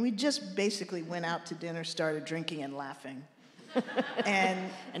 I mean, we just basically went out to dinner, started drinking and laughing. And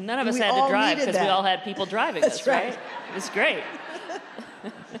none of us had to drive because we all had people driving us, right? It was great.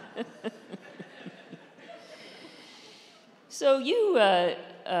 So you,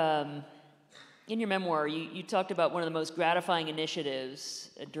 in your memoir, you talked about one of the most gratifying initiatives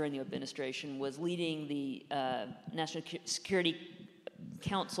during the administration was leading the National Security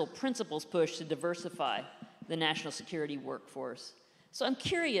Council principles push to diversify the national security workforce. So I'm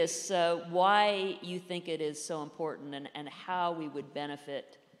curious why you think it is so important and how we would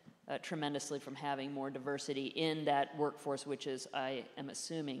benefit tremendously from having more diversity in that workforce, which is, I am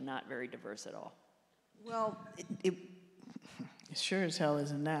assuming, not very diverse at all. Well, it sure as hell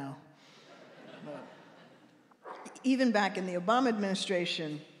isn't now. Even back in the Obama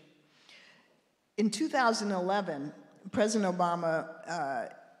administration, in 2011, President Obama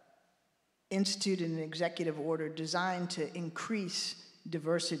instituted an executive order designed to increase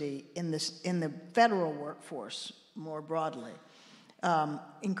diversity in the federal workforce more broadly.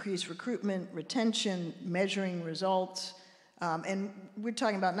 Increase recruitment, retention, measuring results, and we're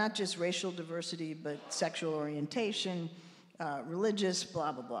talking about not just racial diversity, but sexual orientation, religious,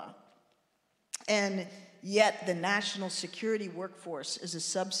 blah, blah, blah. And yet the national security workforce as a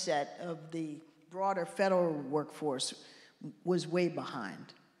subset of the broader federal workforce was way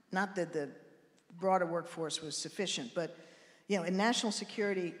behind. Not that the broader workforce was sufficient, but in national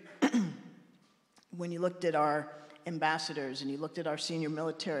security, when you looked at our ambassadors and you looked at our senior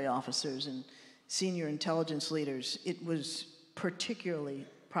military officers and senior intelligence leaders, it was particularly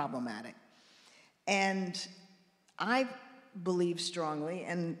problematic. And I believe strongly,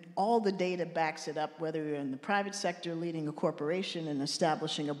 and all the data backs it up, whether you're in the private sector leading a corporation and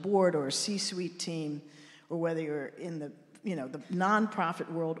establishing a board or a C-suite team, or whether you're in the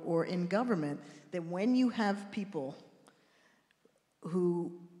nonprofit world or in government, that when you have people who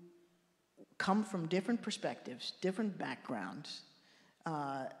come from different perspectives, different backgrounds,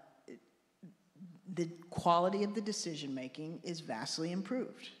 the quality of the decision making is vastly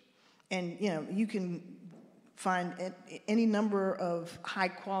improved. And you can find any number of high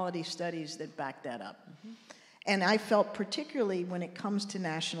quality studies that back that up. Mm-hmm. And I felt particularly when it comes to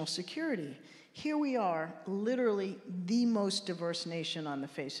national security, here we are, literally the most diverse nation on the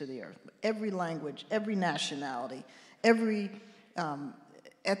face of the earth. Every language, every nationality, every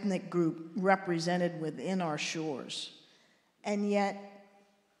ethnic group represented within our shores. And yet,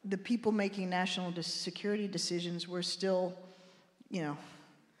 the people making national security decisions were still,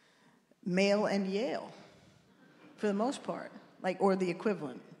 male and Yale, for the most part, or the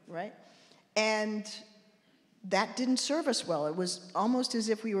equivalent, right? And that didn't serve us well. It was almost as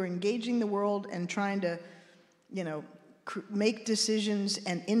if we were engaging the world and trying to, make decisions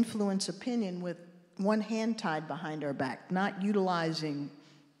and influence opinion with one hand tied behind our back, not utilizing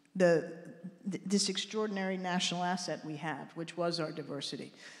this extraordinary national asset we have, which was our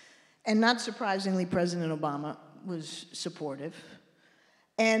diversity. And not surprisingly, President Obama was supportive.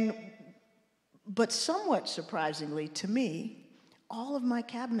 But somewhat surprisingly to me, all of my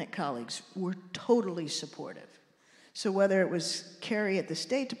cabinet colleagues were totally supportive. So whether it was Kerry at the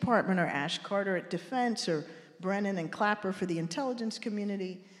State Department or Ash Carter at Defense or Brennan and Clapper for the intelligence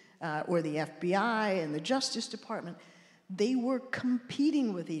community or the FBI and the Justice Department, they were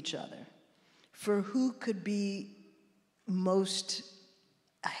competing with each other for who could be most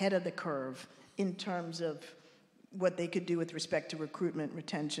ahead of the curve in terms of what they could do with respect to recruitment,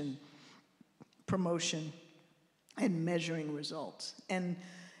 retention, promotion, and measuring results. And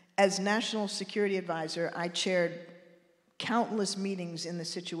as National Security Advisor, I chaired countless meetings in the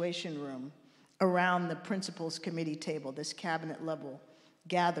Situation Room around the Principals Committee table, this cabinet level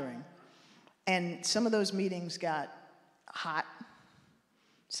gathering. And some of those meetings got hot.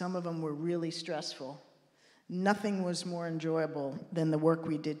 Some of them were really stressful. Nothing was more enjoyable than the work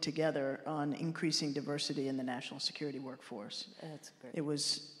we did together on increasing diversity in the national security workforce. That's great. It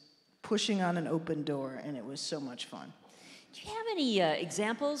was pushing on an open door, and it was so much fun. Do you have any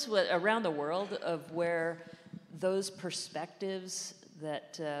examples around the world of where those perspectives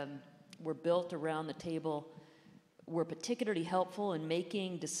that were built around the table were particularly helpful in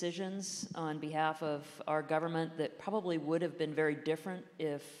making decisions on behalf of our government that probably would have been very different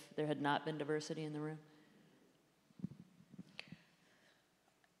if there had not been diversity in the room?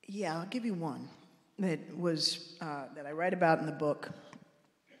 Yeah, I'll give you one that was that I write about in the book,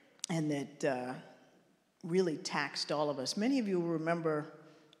 and that really taxed all of us. Many of you will remember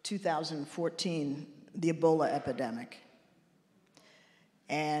 2014, the Ebola epidemic.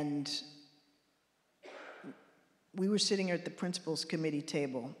 And we were sitting here at the Principals Committee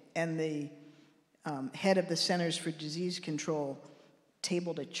table, and the head of the Centers for Disease Control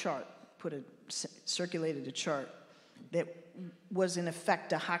tabled a chart, circulated a chart that was in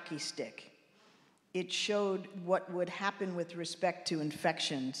effect a hockey stick. It showed what would happen with respect to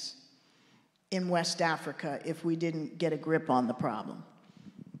infections in West Africa if we didn't get a grip on the problem.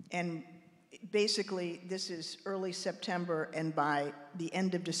 And basically, this is early September, and by the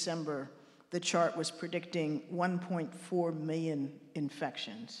end of December, the chart was predicting 1.4 million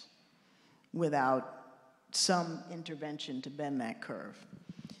infections without some intervention to bend that curve.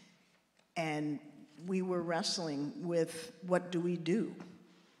 And we were wrestling with, what do we do?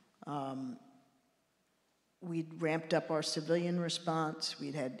 We'd ramped up our civilian response.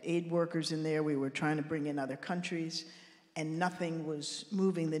 We'd had aid workers in there. We were trying to bring in other countries, and nothing was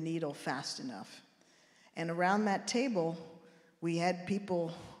moving the needle fast enough. And around that table, we had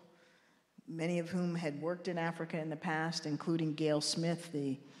people, many of whom had worked in Africa in the past, including Gail Smith,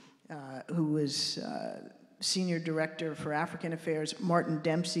 who was Senior Director for African Affairs, Martin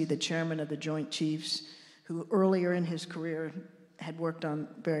Dempsey, the Chairman of the Joint Chiefs, who earlier in his career had worked on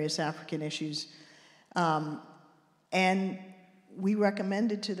various African issues. And we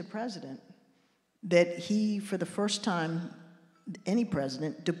recommended to the president that he, for the first time, any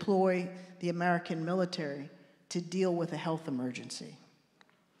president, deploy the American military to deal with a health emergency.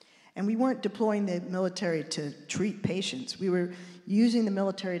 And we weren't deploying the military to treat patients. We were using the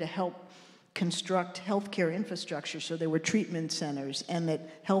military to help construct healthcare infrastructure so there were treatment centers and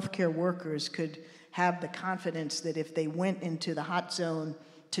that healthcare workers could have the confidence that if they went into the hot zone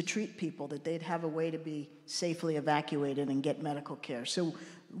to treat people, that they'd have a way to be safely evacuated and get medical care. So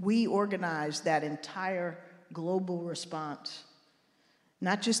we organized that entire global response,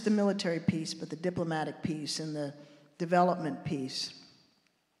 not just the military piece, but the diplomatic piece and the development piece.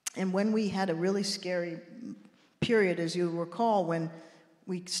 And when we had a really scary period, as you recall, when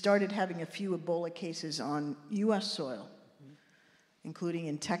we started having a few Ebola cases on US soil, including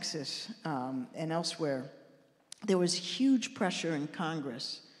in Texas and elsewhere, there was huge pressure in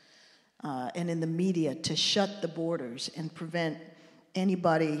Congress and in the media to shut the borders and prevent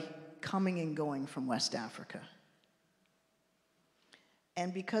anybody coming and going from West Africa.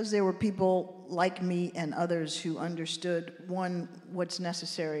 And because there were people like me and others who understood, one, what's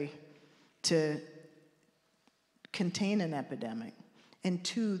necessary to contain an epidemic, and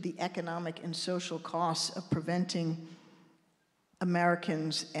two, the economic and social costs of preventing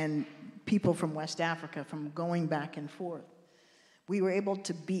Americans and people from West Africa from going back and forth, we were able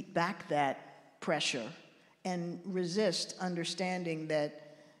to beat back that pressure and resist, understanding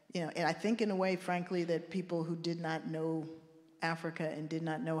that, and I think in a way, frankly, that people who did not know Africa and did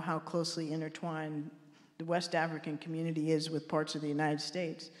not know how closely intertwined the West African community is with parts of the United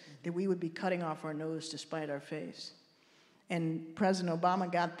States, that we would be cutting off our nose to spite our face. And President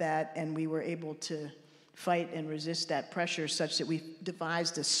Obama got that, and we were able to fight and resist that pressure such that we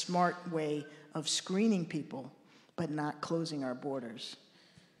devised a smart way of screening people, but not closing our borders.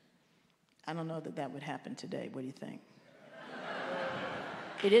 I don't know that that would happen today. What do you think?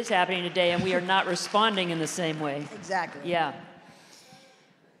 It is happening today, and we are not responding in the same way. Exactly. Yeah.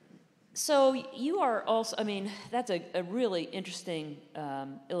 So you are also, that's a really interesting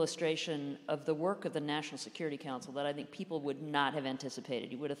illustration of the work of the National Security Council that I think people would not have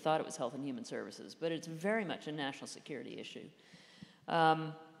anticipated. You would have thought it was Health and Human Services, but it's very much a national security issue.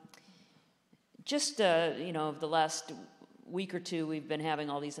 The last week or two, we've been having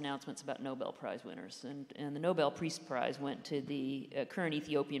all these announcements about Nobel Prize winners, and the Nobel Peace Prize went to the current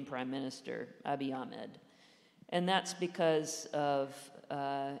Ethiopian Prime Minister, Abiy Ahmed. And that's because of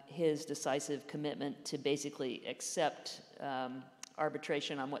his decisive commitment to basically accept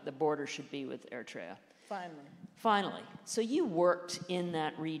arbitration on what the border should be with Eritrea. Finally. So you worked in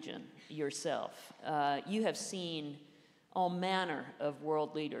that region yourself. You have seen all manner of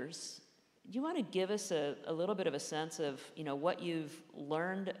world leaders. Do you want to give us a little bit of a sense of what you've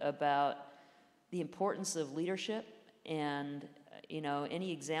learned about the importance of leadership, and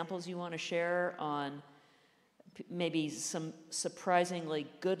any examples you want to share on maybe some surprisingly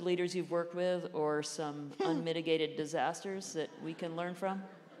good leaders you've worked with, or some unmitigated disasters that we can learn from?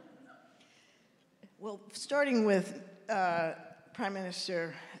 Well, starting with Prime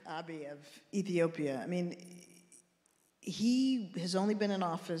Minister Abiy of Ethiopia, he has only been in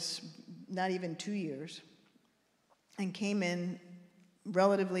office not even 2 years, and came in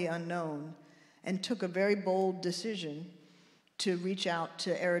relatively unknown and took a very bold decision to reach out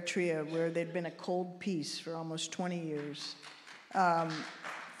to Eritrea, where there'd been a cold peace for almost 20 years,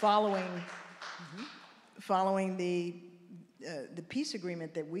 following the peace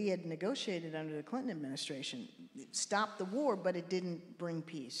agreement that we had negotiated under the Clinton administration. It stopped the war, but it didn't bring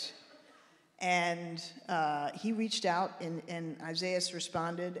peace. And he reached out, and Isaias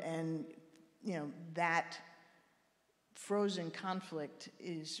responded, and that frozen conflict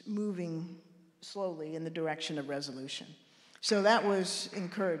is moving slowly in the direction of resolution. So that was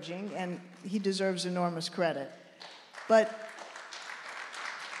encouraging, and he deserves enormous credit. But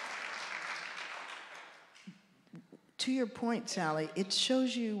to your point, Sally, it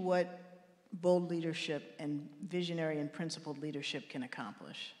shows you what bold leadership and visionary and principled leadership can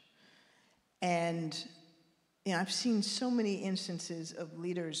accomplish. And I've seen so many instances of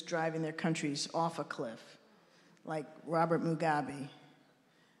leaders driving their countries off a cliff, like Robert Mugabe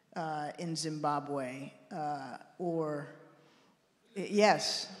in Zimbabwe,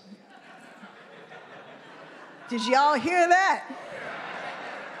 yes. Did y'all hear that?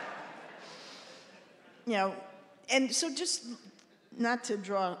 And so just not to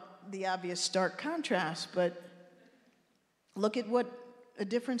draw the obvious stark contrast, but look at what a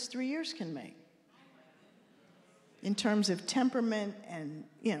difference 3 years can make in terms of temperament and,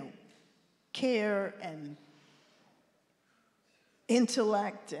 care and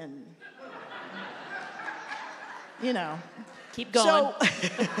intellect and, Keep going. So,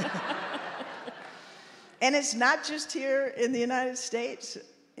 and it's not just here in the United States.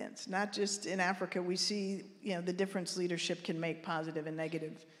 It's not just in Africa. We see, the difference leadership can make, positive and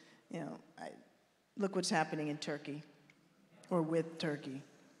negative. Look what's happening in Turkey, or with Turkey.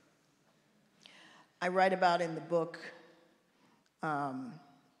 I write about in the book about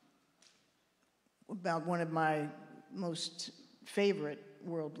one of my most favorite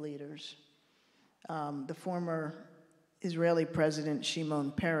world leaders, the former Israeli President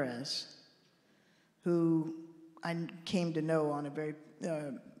Shimon Peres, who I came to know on a very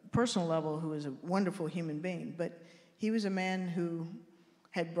personal level, who was a wonderful human being. But he was a man who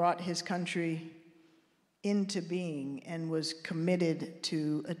had brought his country into being and was committed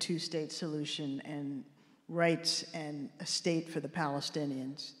to a two-state solution and rights and a state for the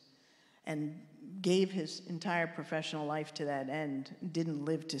Palestinians, and gave his entire professional life to that end, didn't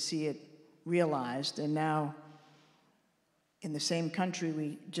live to see it realized. And now, in the same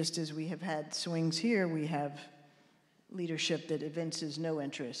country, just as we have had swings here, we have leadership that evinces no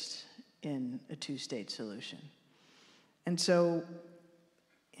interest in a two-state solution. And so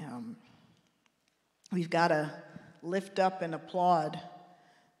we've got to lift up and applaud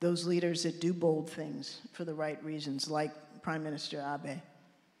those leaders that do bold things for the right reasons, like Prime Minister Abe.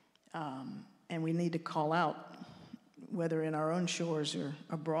 And we need to call out, whether in our own shores or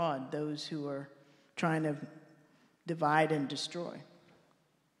abroad, those who are trying to divide and destroy.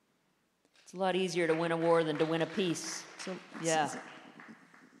 It's a lot easier to win a war than to win a peace. Yeah.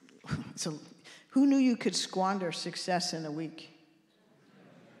 So who knew you could squander success in a week?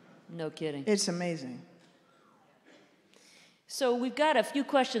 No kidding. It's amazing. So we've got a few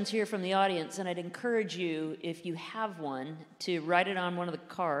questions here from the audience, and I'd encourage you, if you have one, to write it on one of the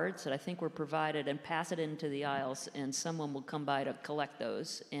cards that I think were provided and pass it into the aisles, and someone will come by to collect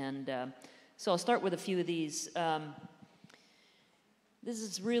those. And so I'll start with a few of these. This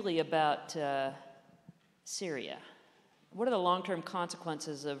is really about Syria. What are the long-term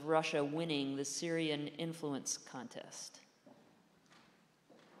consequences of Russia winning the Syrian influence contest?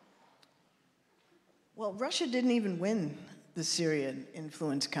 Well, Russia didn't even win the Syrian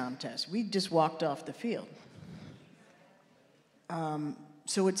influence contest. We just walked off the field.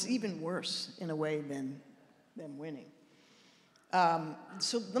 So it's even worse in a way than winning.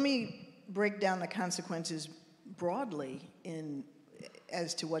 So let me break down the consequences broadly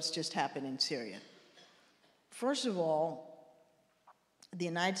as to what's just happened in Syria. First of all, the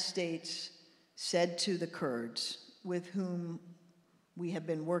United States said to the Kurds, with whom we have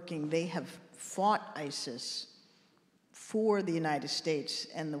been working, they have fought ISIS for the United States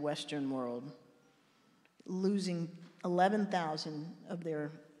and the Western world, losing 11,000 of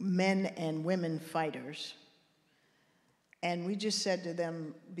their men and women fighters. And we just said to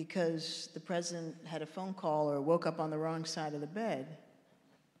them, because the president had a phone call or woke up on the wrong side of the bed,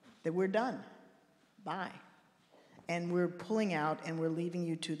 that we're done. Bye. And we're pulling out and we're leaving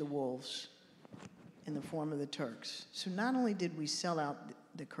you to the wolves in the form of the Turks. So not only did we sell out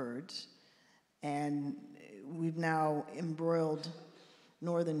the Kurds, and we've now embroiled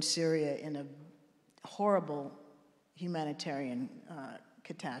northern Syria in a horrible humanitarian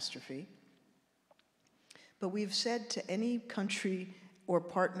catastrophe, but we've said to any country or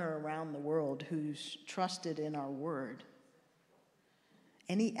partner around the world who's trusted in our word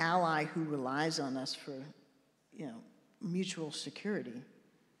any ally who relies on us for, mutual security,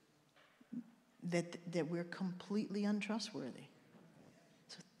 that we're completely untrustworthy.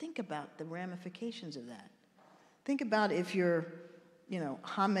 So think about the ramifications of that. Think about if you're,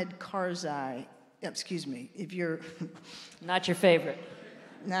 Hamid Karzai, if you're... Not your favorite.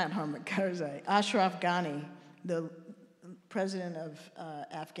 Not Hamid Karzai, Ashraf Ghani, the president of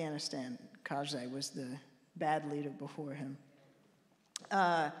Afghanistan. Karzai was the bad leader before him.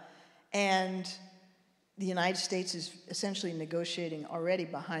 And the United States is essentially negotiating already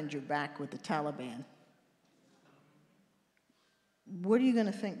behind your back with the Taliban. What are you going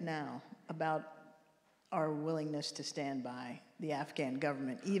to think now about our willingness to stand by the Afghan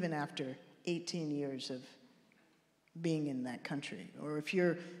government, even after 18 years of being in that country? Or if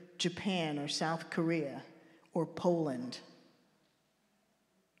you're Japan or South Korea or Poland,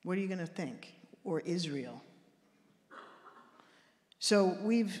 what are you going to think? Or Israel? So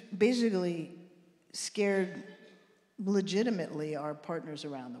we've basically scared legitimately our partners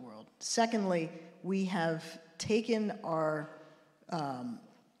around the world. Secondly, we have taken our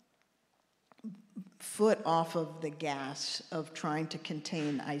foot off of the gas of trying to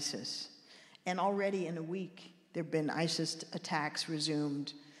contain ISIS. And already in a week, there have been ISIS attacks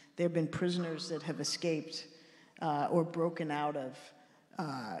resumed. There have been prisoners that have escaped or broken out of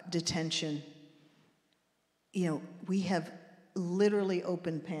detention. We have literally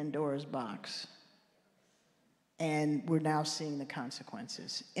opened Pandora's box. And we're now seeing the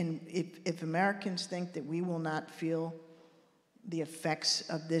consequences. And if Americans think that we will not feel the effects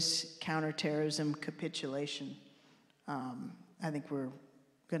of this counterterrorism capitulation, I think we're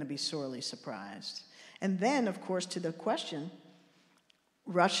going to be sorely surprised. And then, of course, to the question,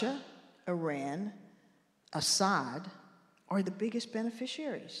 Russia, Iran, Assad are the biggest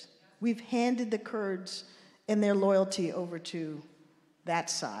beneficiaries. We've handed the Kurds and their loyalty over to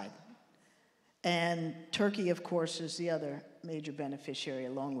that side. And Turkey, of course, is the other major beneficiary,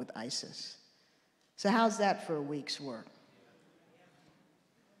 along with ISIS. So how's that for a week's work?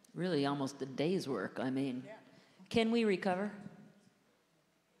 Really, almost a day's work. I mean, can we recover?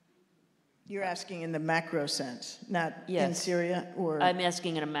 You're asking in the macro sense, not Yes. in Syria? Or I'm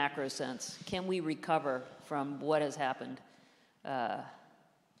asking in a macro sense. Can we recover from what has happened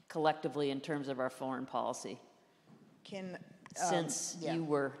collectively in terms of our foreign policy since you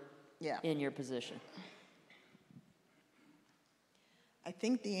were in your position? I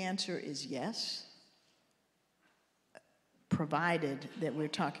think the answer is yes, provided that we're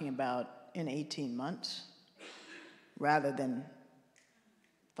talking about in 18 months rather than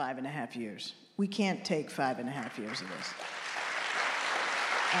 5.5 years. We can't take 5.5 years of this.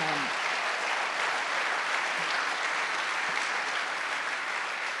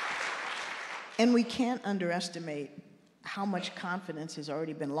 And we can't underestimate how much confidence has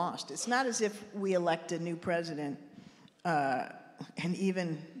already been lost. It's not as if we elect a new president and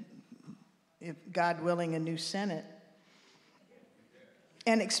even, if God willing, a new Senate,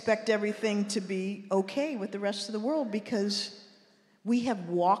 and expect everything to be okay with the rest of the world, because we have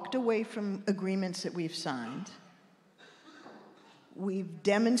walked away from agreements that we've signed. We've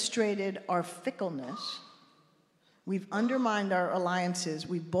demonstrated our fickleness. We've undermined our alliances.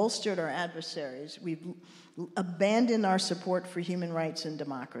 We've bolstered our adversaries. We've abandoned our support for human rights and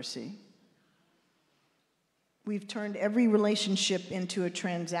democracy. We've turned every relationship into a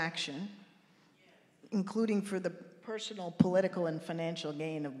transaction, including for the personal, political, and financial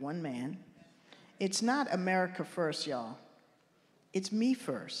gain of one man. It's not America first, y'all. It's me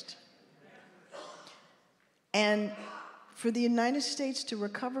first. And for the United States to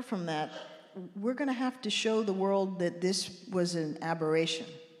recover from that, we're going to have to show the world that this was an aberration.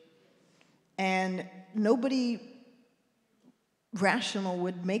 And nobody rational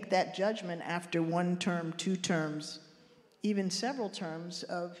would make that judgment after 1 term, 2 terms, even several terms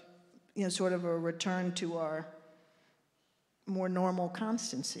of, sort of a return to our more normal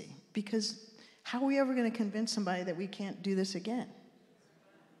constancy. Because how are we ever going to convince somebody that we can't do this again?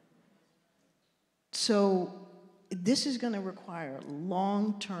 So this is going to require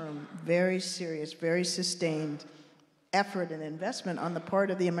long-term, very serious, very sustained effort and investment on the part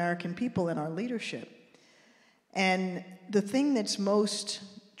of the American people and our leadership. And the thing that's most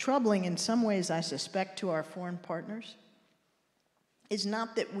troubling in some ways, I suspect, to our foreign partners is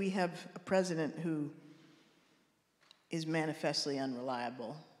not that we have a president who is manifestly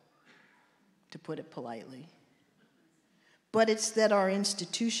unreliable, to put it politely, but it's that our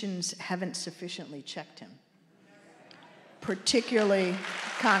institutions haven't sufficiently checked him, particularly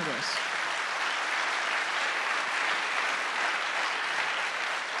Congress.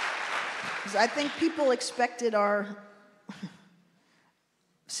 Because I think people expected our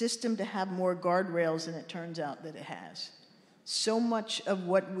system to have more guardrails than it turns out that it has. So much of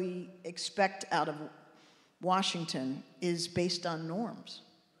what we expect out of Washington is based on norms,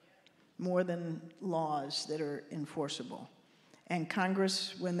 more than laws that are enforceable. And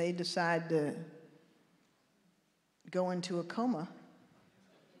Congress, when they decide to go into a coma,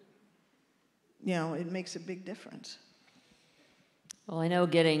 you know, it makes a big difference. Well, I know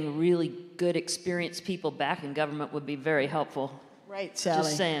getting really good, experienced people back in government would be very helpful. Right, Sally.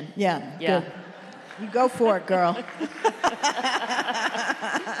 Just saying. Yeah. Yeah. Good. You go for it, girl.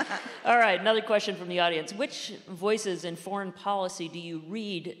 All right, another question from the audience. Which voices in foreign policy do you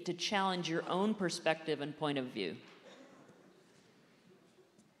read to challenge your own perspective and point of view?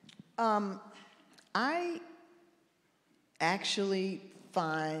 I actually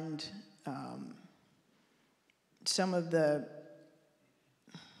find some of the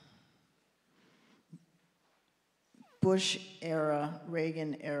Bush era,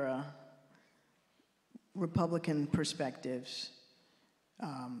 Reagan era Republican perspectives,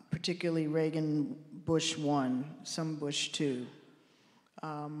 particularly Reagan, Bush 1, some Bush 2,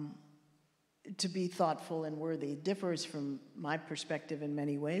 to be thoughtful and worthy. It differs from my perspective in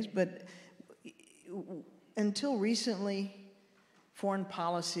many ways, but until recently, foreign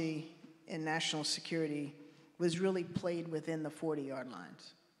policy and national security was really played within the 40-yard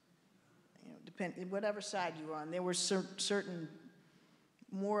lines. You know, whatever side you were on, there were certain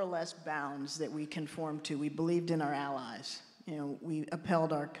more or less bounds that we conformed to. We believed in our allies. You know, we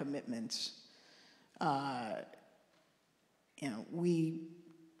upheld our commitments. You know, we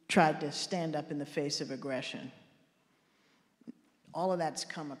tried to stand up in the face of aggression. All of that's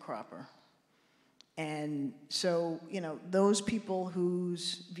come a cropper. And so, you know, those people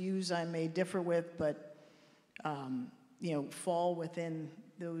whose views I may differ with, but, you know, fall within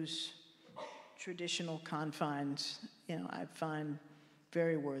those traditional confines, you know, I find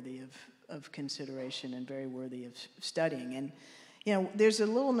very worthy of consideration and very worthy of studying. And, you know, there's a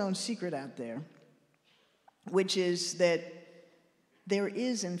little known secret out there, which is that there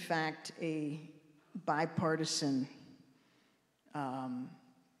is, in fact, a bipartisan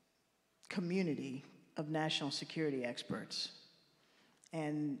community of national security experts.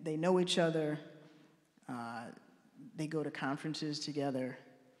 And they know each other, they go to conferences together,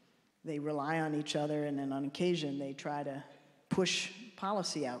 they rely on each other, and then on occasion they try to push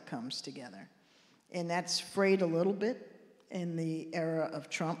policy outcomes together. And that's frayed a little bit in the era of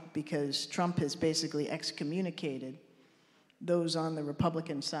Trump, because Trump has basically excommunicated those on the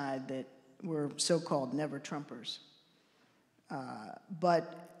Republican side that were so-called never-Trumpers.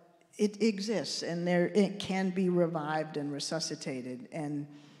 But it exists, and it can be revived and resuscitated. And,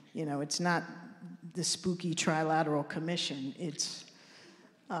 you know, it's not the spooky trilateral commission. It's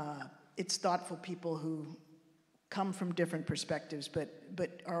thoughtful people who come from different perspectives, but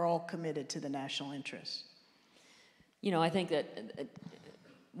are all committed to the national interest. You know, I think that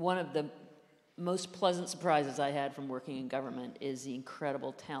one of the most pleasant surprises I had from working in government is the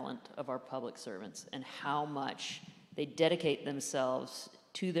incredible talent of our public servants and how much they dedicate themselves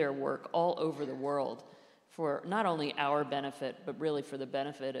to their work all over the world for not only our benefit, but really for the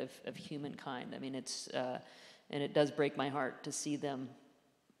benefit of humankind. I mean, and it does break my heart to see them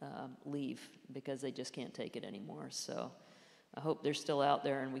leave because they just can't take it anymore. So I hope they're still out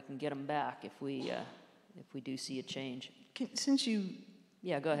there and we can get them back if we do see a change. Since you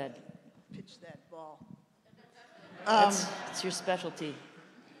go ahead. Pitch that ball. It's your specialty.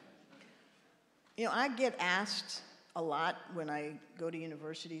 You know, I get asked a lot when I go to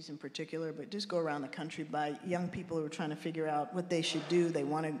universities in particular, but just go around the country by young people who are trying to figure out what they should do.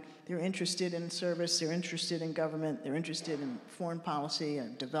 They're interested in service, they're interested in government, they're interested in foreign policy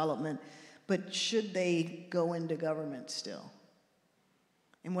and development, but should they go into government still?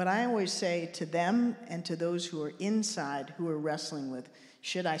 And what I always say to them and to those who are inside who are wrestling with,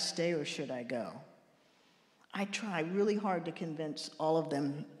 should I stay or should I go? I try really hard to convince all of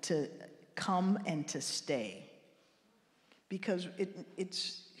them to come and to stay, because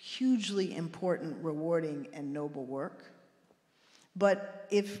it's hugely important, rewarding, and noble work. But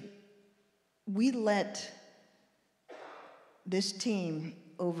if we let this team,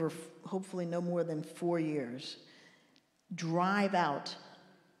 over hopefully no more than 4 years, drive out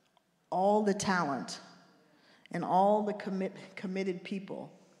all the talent and all the committed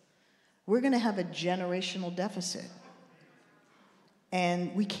people, we're going to have a generational deficit.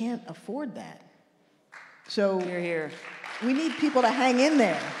 And we can't afford that. So Hear, hear. We need people to hang in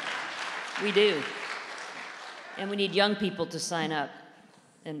there. We do. And we need young people to sign up.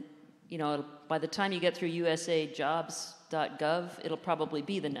 And, you know, by the time you get through usajobs.gov, it'll probably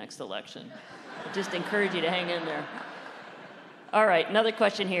be the next election. I just encourage you to hang in there. All right, another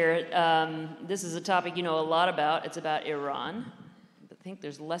question here. This is a topic you know a lot about. It's about Iran. I think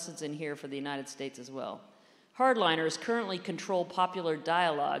there's lessons in here for the United States as well. Hardliners currently control popular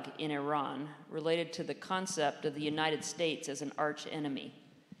dialogue in Iran related to the concept of the United States as an arch enemy.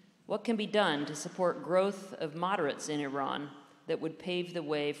 What can be done to support growth of moderates in Iran that would pave the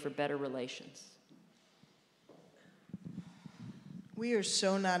way for better relations? We are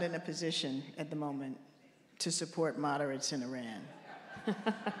so not in a position at the moment to support moderates in Iran.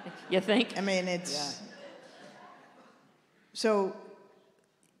 You think? I mean, it's... Yeah. So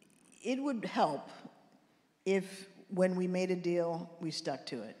it would help if, when we made a deal, we stuck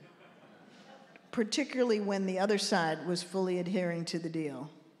to it. Particularly when the other side was fully adhering to the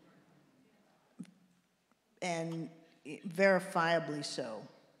deal. And verifiably so.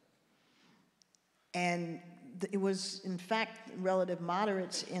 And it was, in fact, relative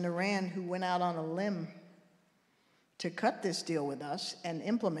moderates in Iran who went out on a limb to cut this deal with us and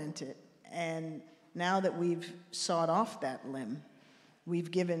implement it. And now that we've sawed off that limb,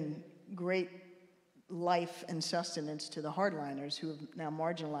 we've given great life and sustenance to the hardliners who have now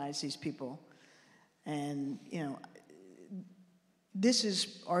marginalized these people. And, you know, this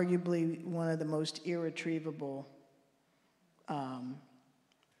is arguably one of the most irretrievable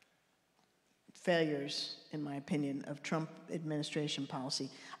failures, in my opinion, of Trump administration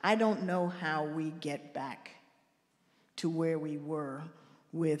policy. I don't know how we get back to where we were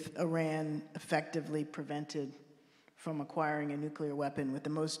with Iran effectively prevented from acquiring a nuclear weapon, with the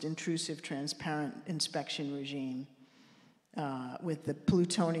most intrusive, transparent inspection regime, with the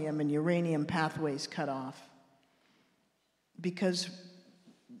plutonium and uranium pathways cut off. Because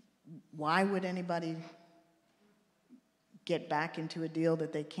why would anybody get back into a deal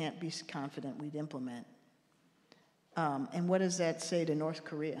that they can't be confident we'd implement? And what does that say to North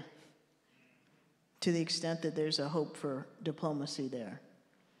Korea? To the extent that there's a hope for diplomacy there.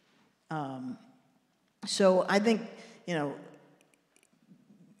 So I think, you know,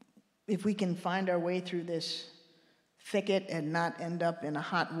 if we can find our way through this thicket and not end up in a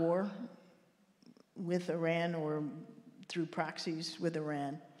hot war with Iran or through proxies with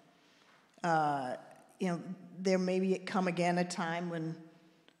Iran, you know, there may come again a time when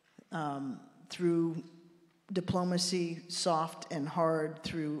through diplomacy, soft and hard,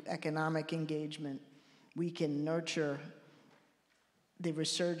 through economic engagement, we can nurture the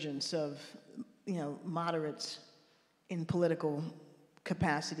resurgence of, you know, moderates in political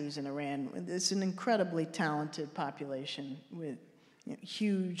capacities in Iran. It's an incredibly talented population with, you know,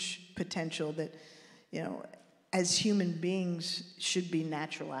 huge potential that, you know, as human beings should be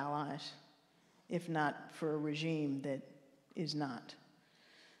natural allies, if not for a regime that is not.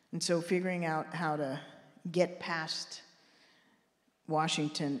 And so figuring out how to get past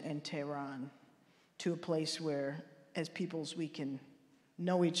Washington and Tehran to a place where, as peoples, we can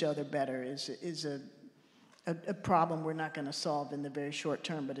know each other better is a problem we're not going to solve in the very short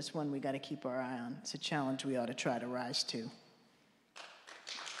term, but it's one we got to keep our eye on. It's a challenge we ought to try to rise to.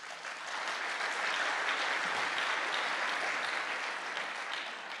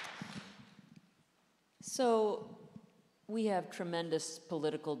 So we have tremendous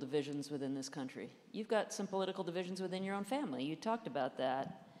political divisions within this country. You've got some political divisions within your own family. You talked about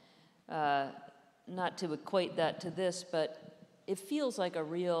that. Not to equate that to this, but it feels like a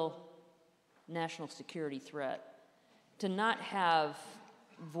real national security threat to not have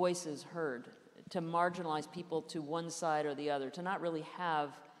voices heard, to marginalize people to one side or the other, to not really have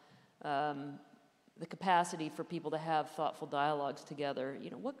the capacity for people to have thoughtful dialogues together.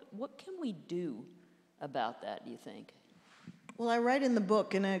 You know, what can we do about that, do you think? Well, I write in the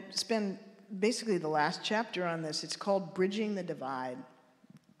book, and I spend basically the last chapter on this. It's called Bridging the Divide.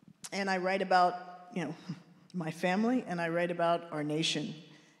 And I write about, you know, my family, and I write about our nation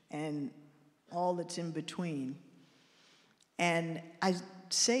and all that's in between. And I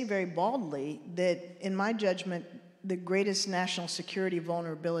say very baldly that, in my judgment, the greatest national security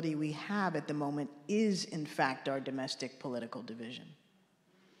vulnerability we have at the moment is, in fact, our domestic political division.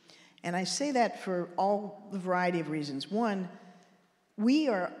 And I say that for all the variety of reasons. One, we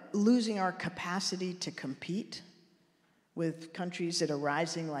are losing our capacity to compete with countries that are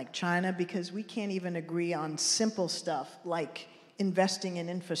rising like China because we can't even agree on simple stuff like investing in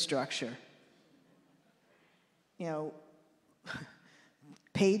infrastructure. You know,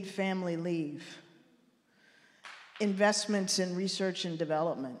 paid family leave, investments in research and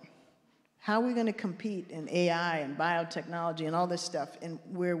development. How are we going to compete in AI and biotechnology and all this stuff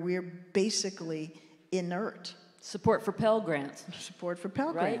where we're basically inert? Support for Pell Grants. Support for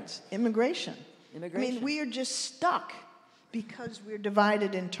Pell Right. Grants. Immigration. I mean, we are just stuck because we're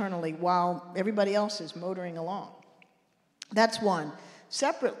divided internally while everybody else is motoring along. That's one.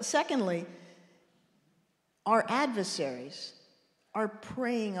 Secondly, our adversaries are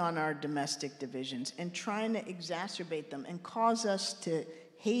preying on our domestic divisions and trying to exacerbate them and cause us to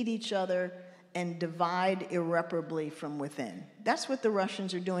hate each other and divide irreparably from within. That's what the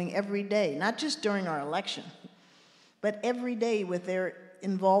Russians are doing every day, not just during our election, but every day with their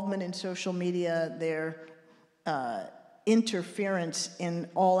involvement in social media, their interference in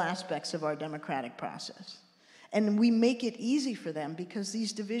all aspects of our democratic process. And we make it easy for them because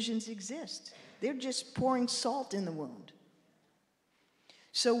these divisions exist. They're just pouring salt in the wound.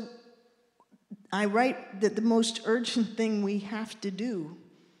 So I write that the most urgent thing we have to do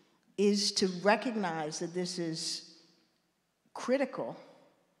is to recognize that this is critical,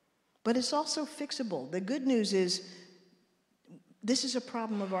 but it's also fixable. The good news is this is a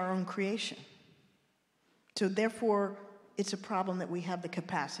problem of our own creation. So therefore, it's a problem that we have the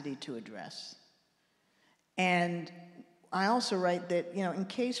capacity to address. And I also write that, in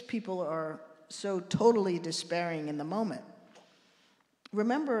case people are so totally despairing in the moment,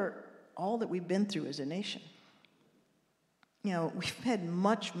 remember all that we've been through as a nation. We've had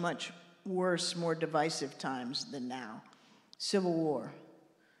much, much worse, more divisive times than now. Civil War,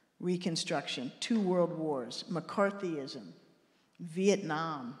 Reconstruction, 2 world wars, McCarthyism,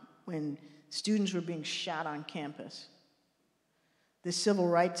 Vietnam, when students were being shot on campus, the Civil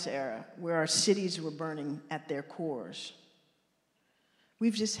Rights era, where our cities were burning at their cores.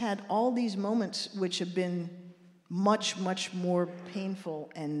 We've just had all these moments which have been much, much more painful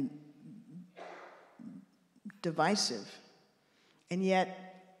and divisive. And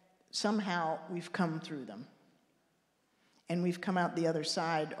yet, somehow, we've come through them. And we've come out the other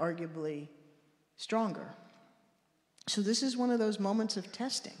side, arguably, stronger. So this is one of those moments of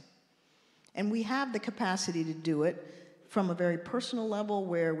testing. And we have the capacity to do it from a very personal level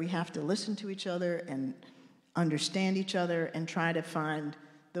where we have to listen to each other and understand each other and try to find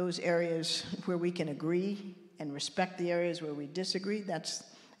those areas where we can agree and respect the areas where we disagree. That's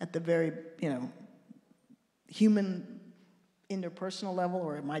at the very, human interpersonal level,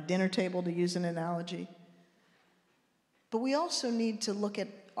 or at my dinner table, to use an analogy. But we also need to look at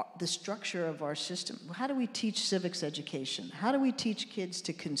the structure of our system. How do we teach civics education? How do we teach kids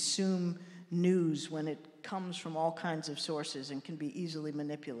to consume news when it comes from all kinds of sources and can be easily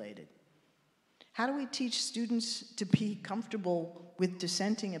manipulated? How do we teach students to be comfortable with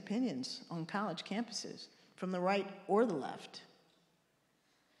dissenting opinions on college campuses, from the right or the left?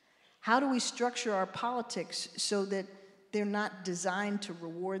 How do we structure our politics so that they're not designed to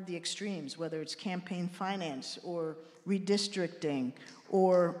reward the extremes, whether it's campaign finance or redistricting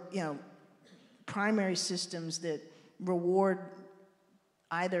or, primary systems that reward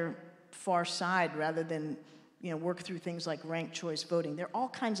either far side rather than, work through things like ranked choice voting? There are all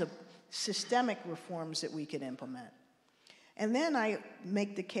kinds of systemic reforms that we could implement. And then I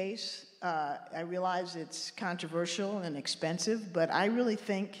make the case, I realize it's controversial and expensive, but I really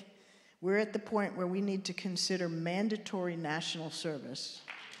think we're at the point where we need to consider mandatory national service.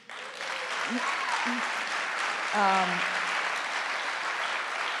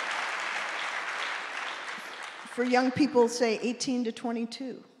 For young people, say 18 to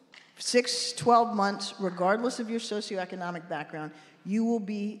 22, 12 months, regardless of your socioeconomic background, you will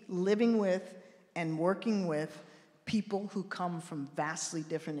be living with and working with people who come from vastly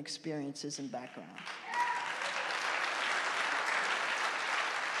different experiences and backgrounds.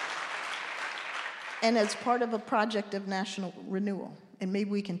 And as part of a project of national renewal, and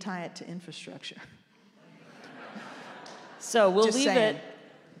maybe we can tie it to infrastructure. So we'll Just leave saying. it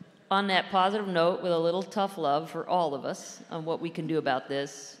on that positive note with a little tough love for all of us on what we can do about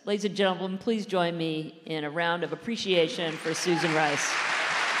this. Ladies and gentlemen, please join me in a round of appreciation for Susan Rice.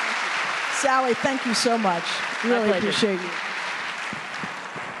 Sally, thank you so much. Really appreciate you.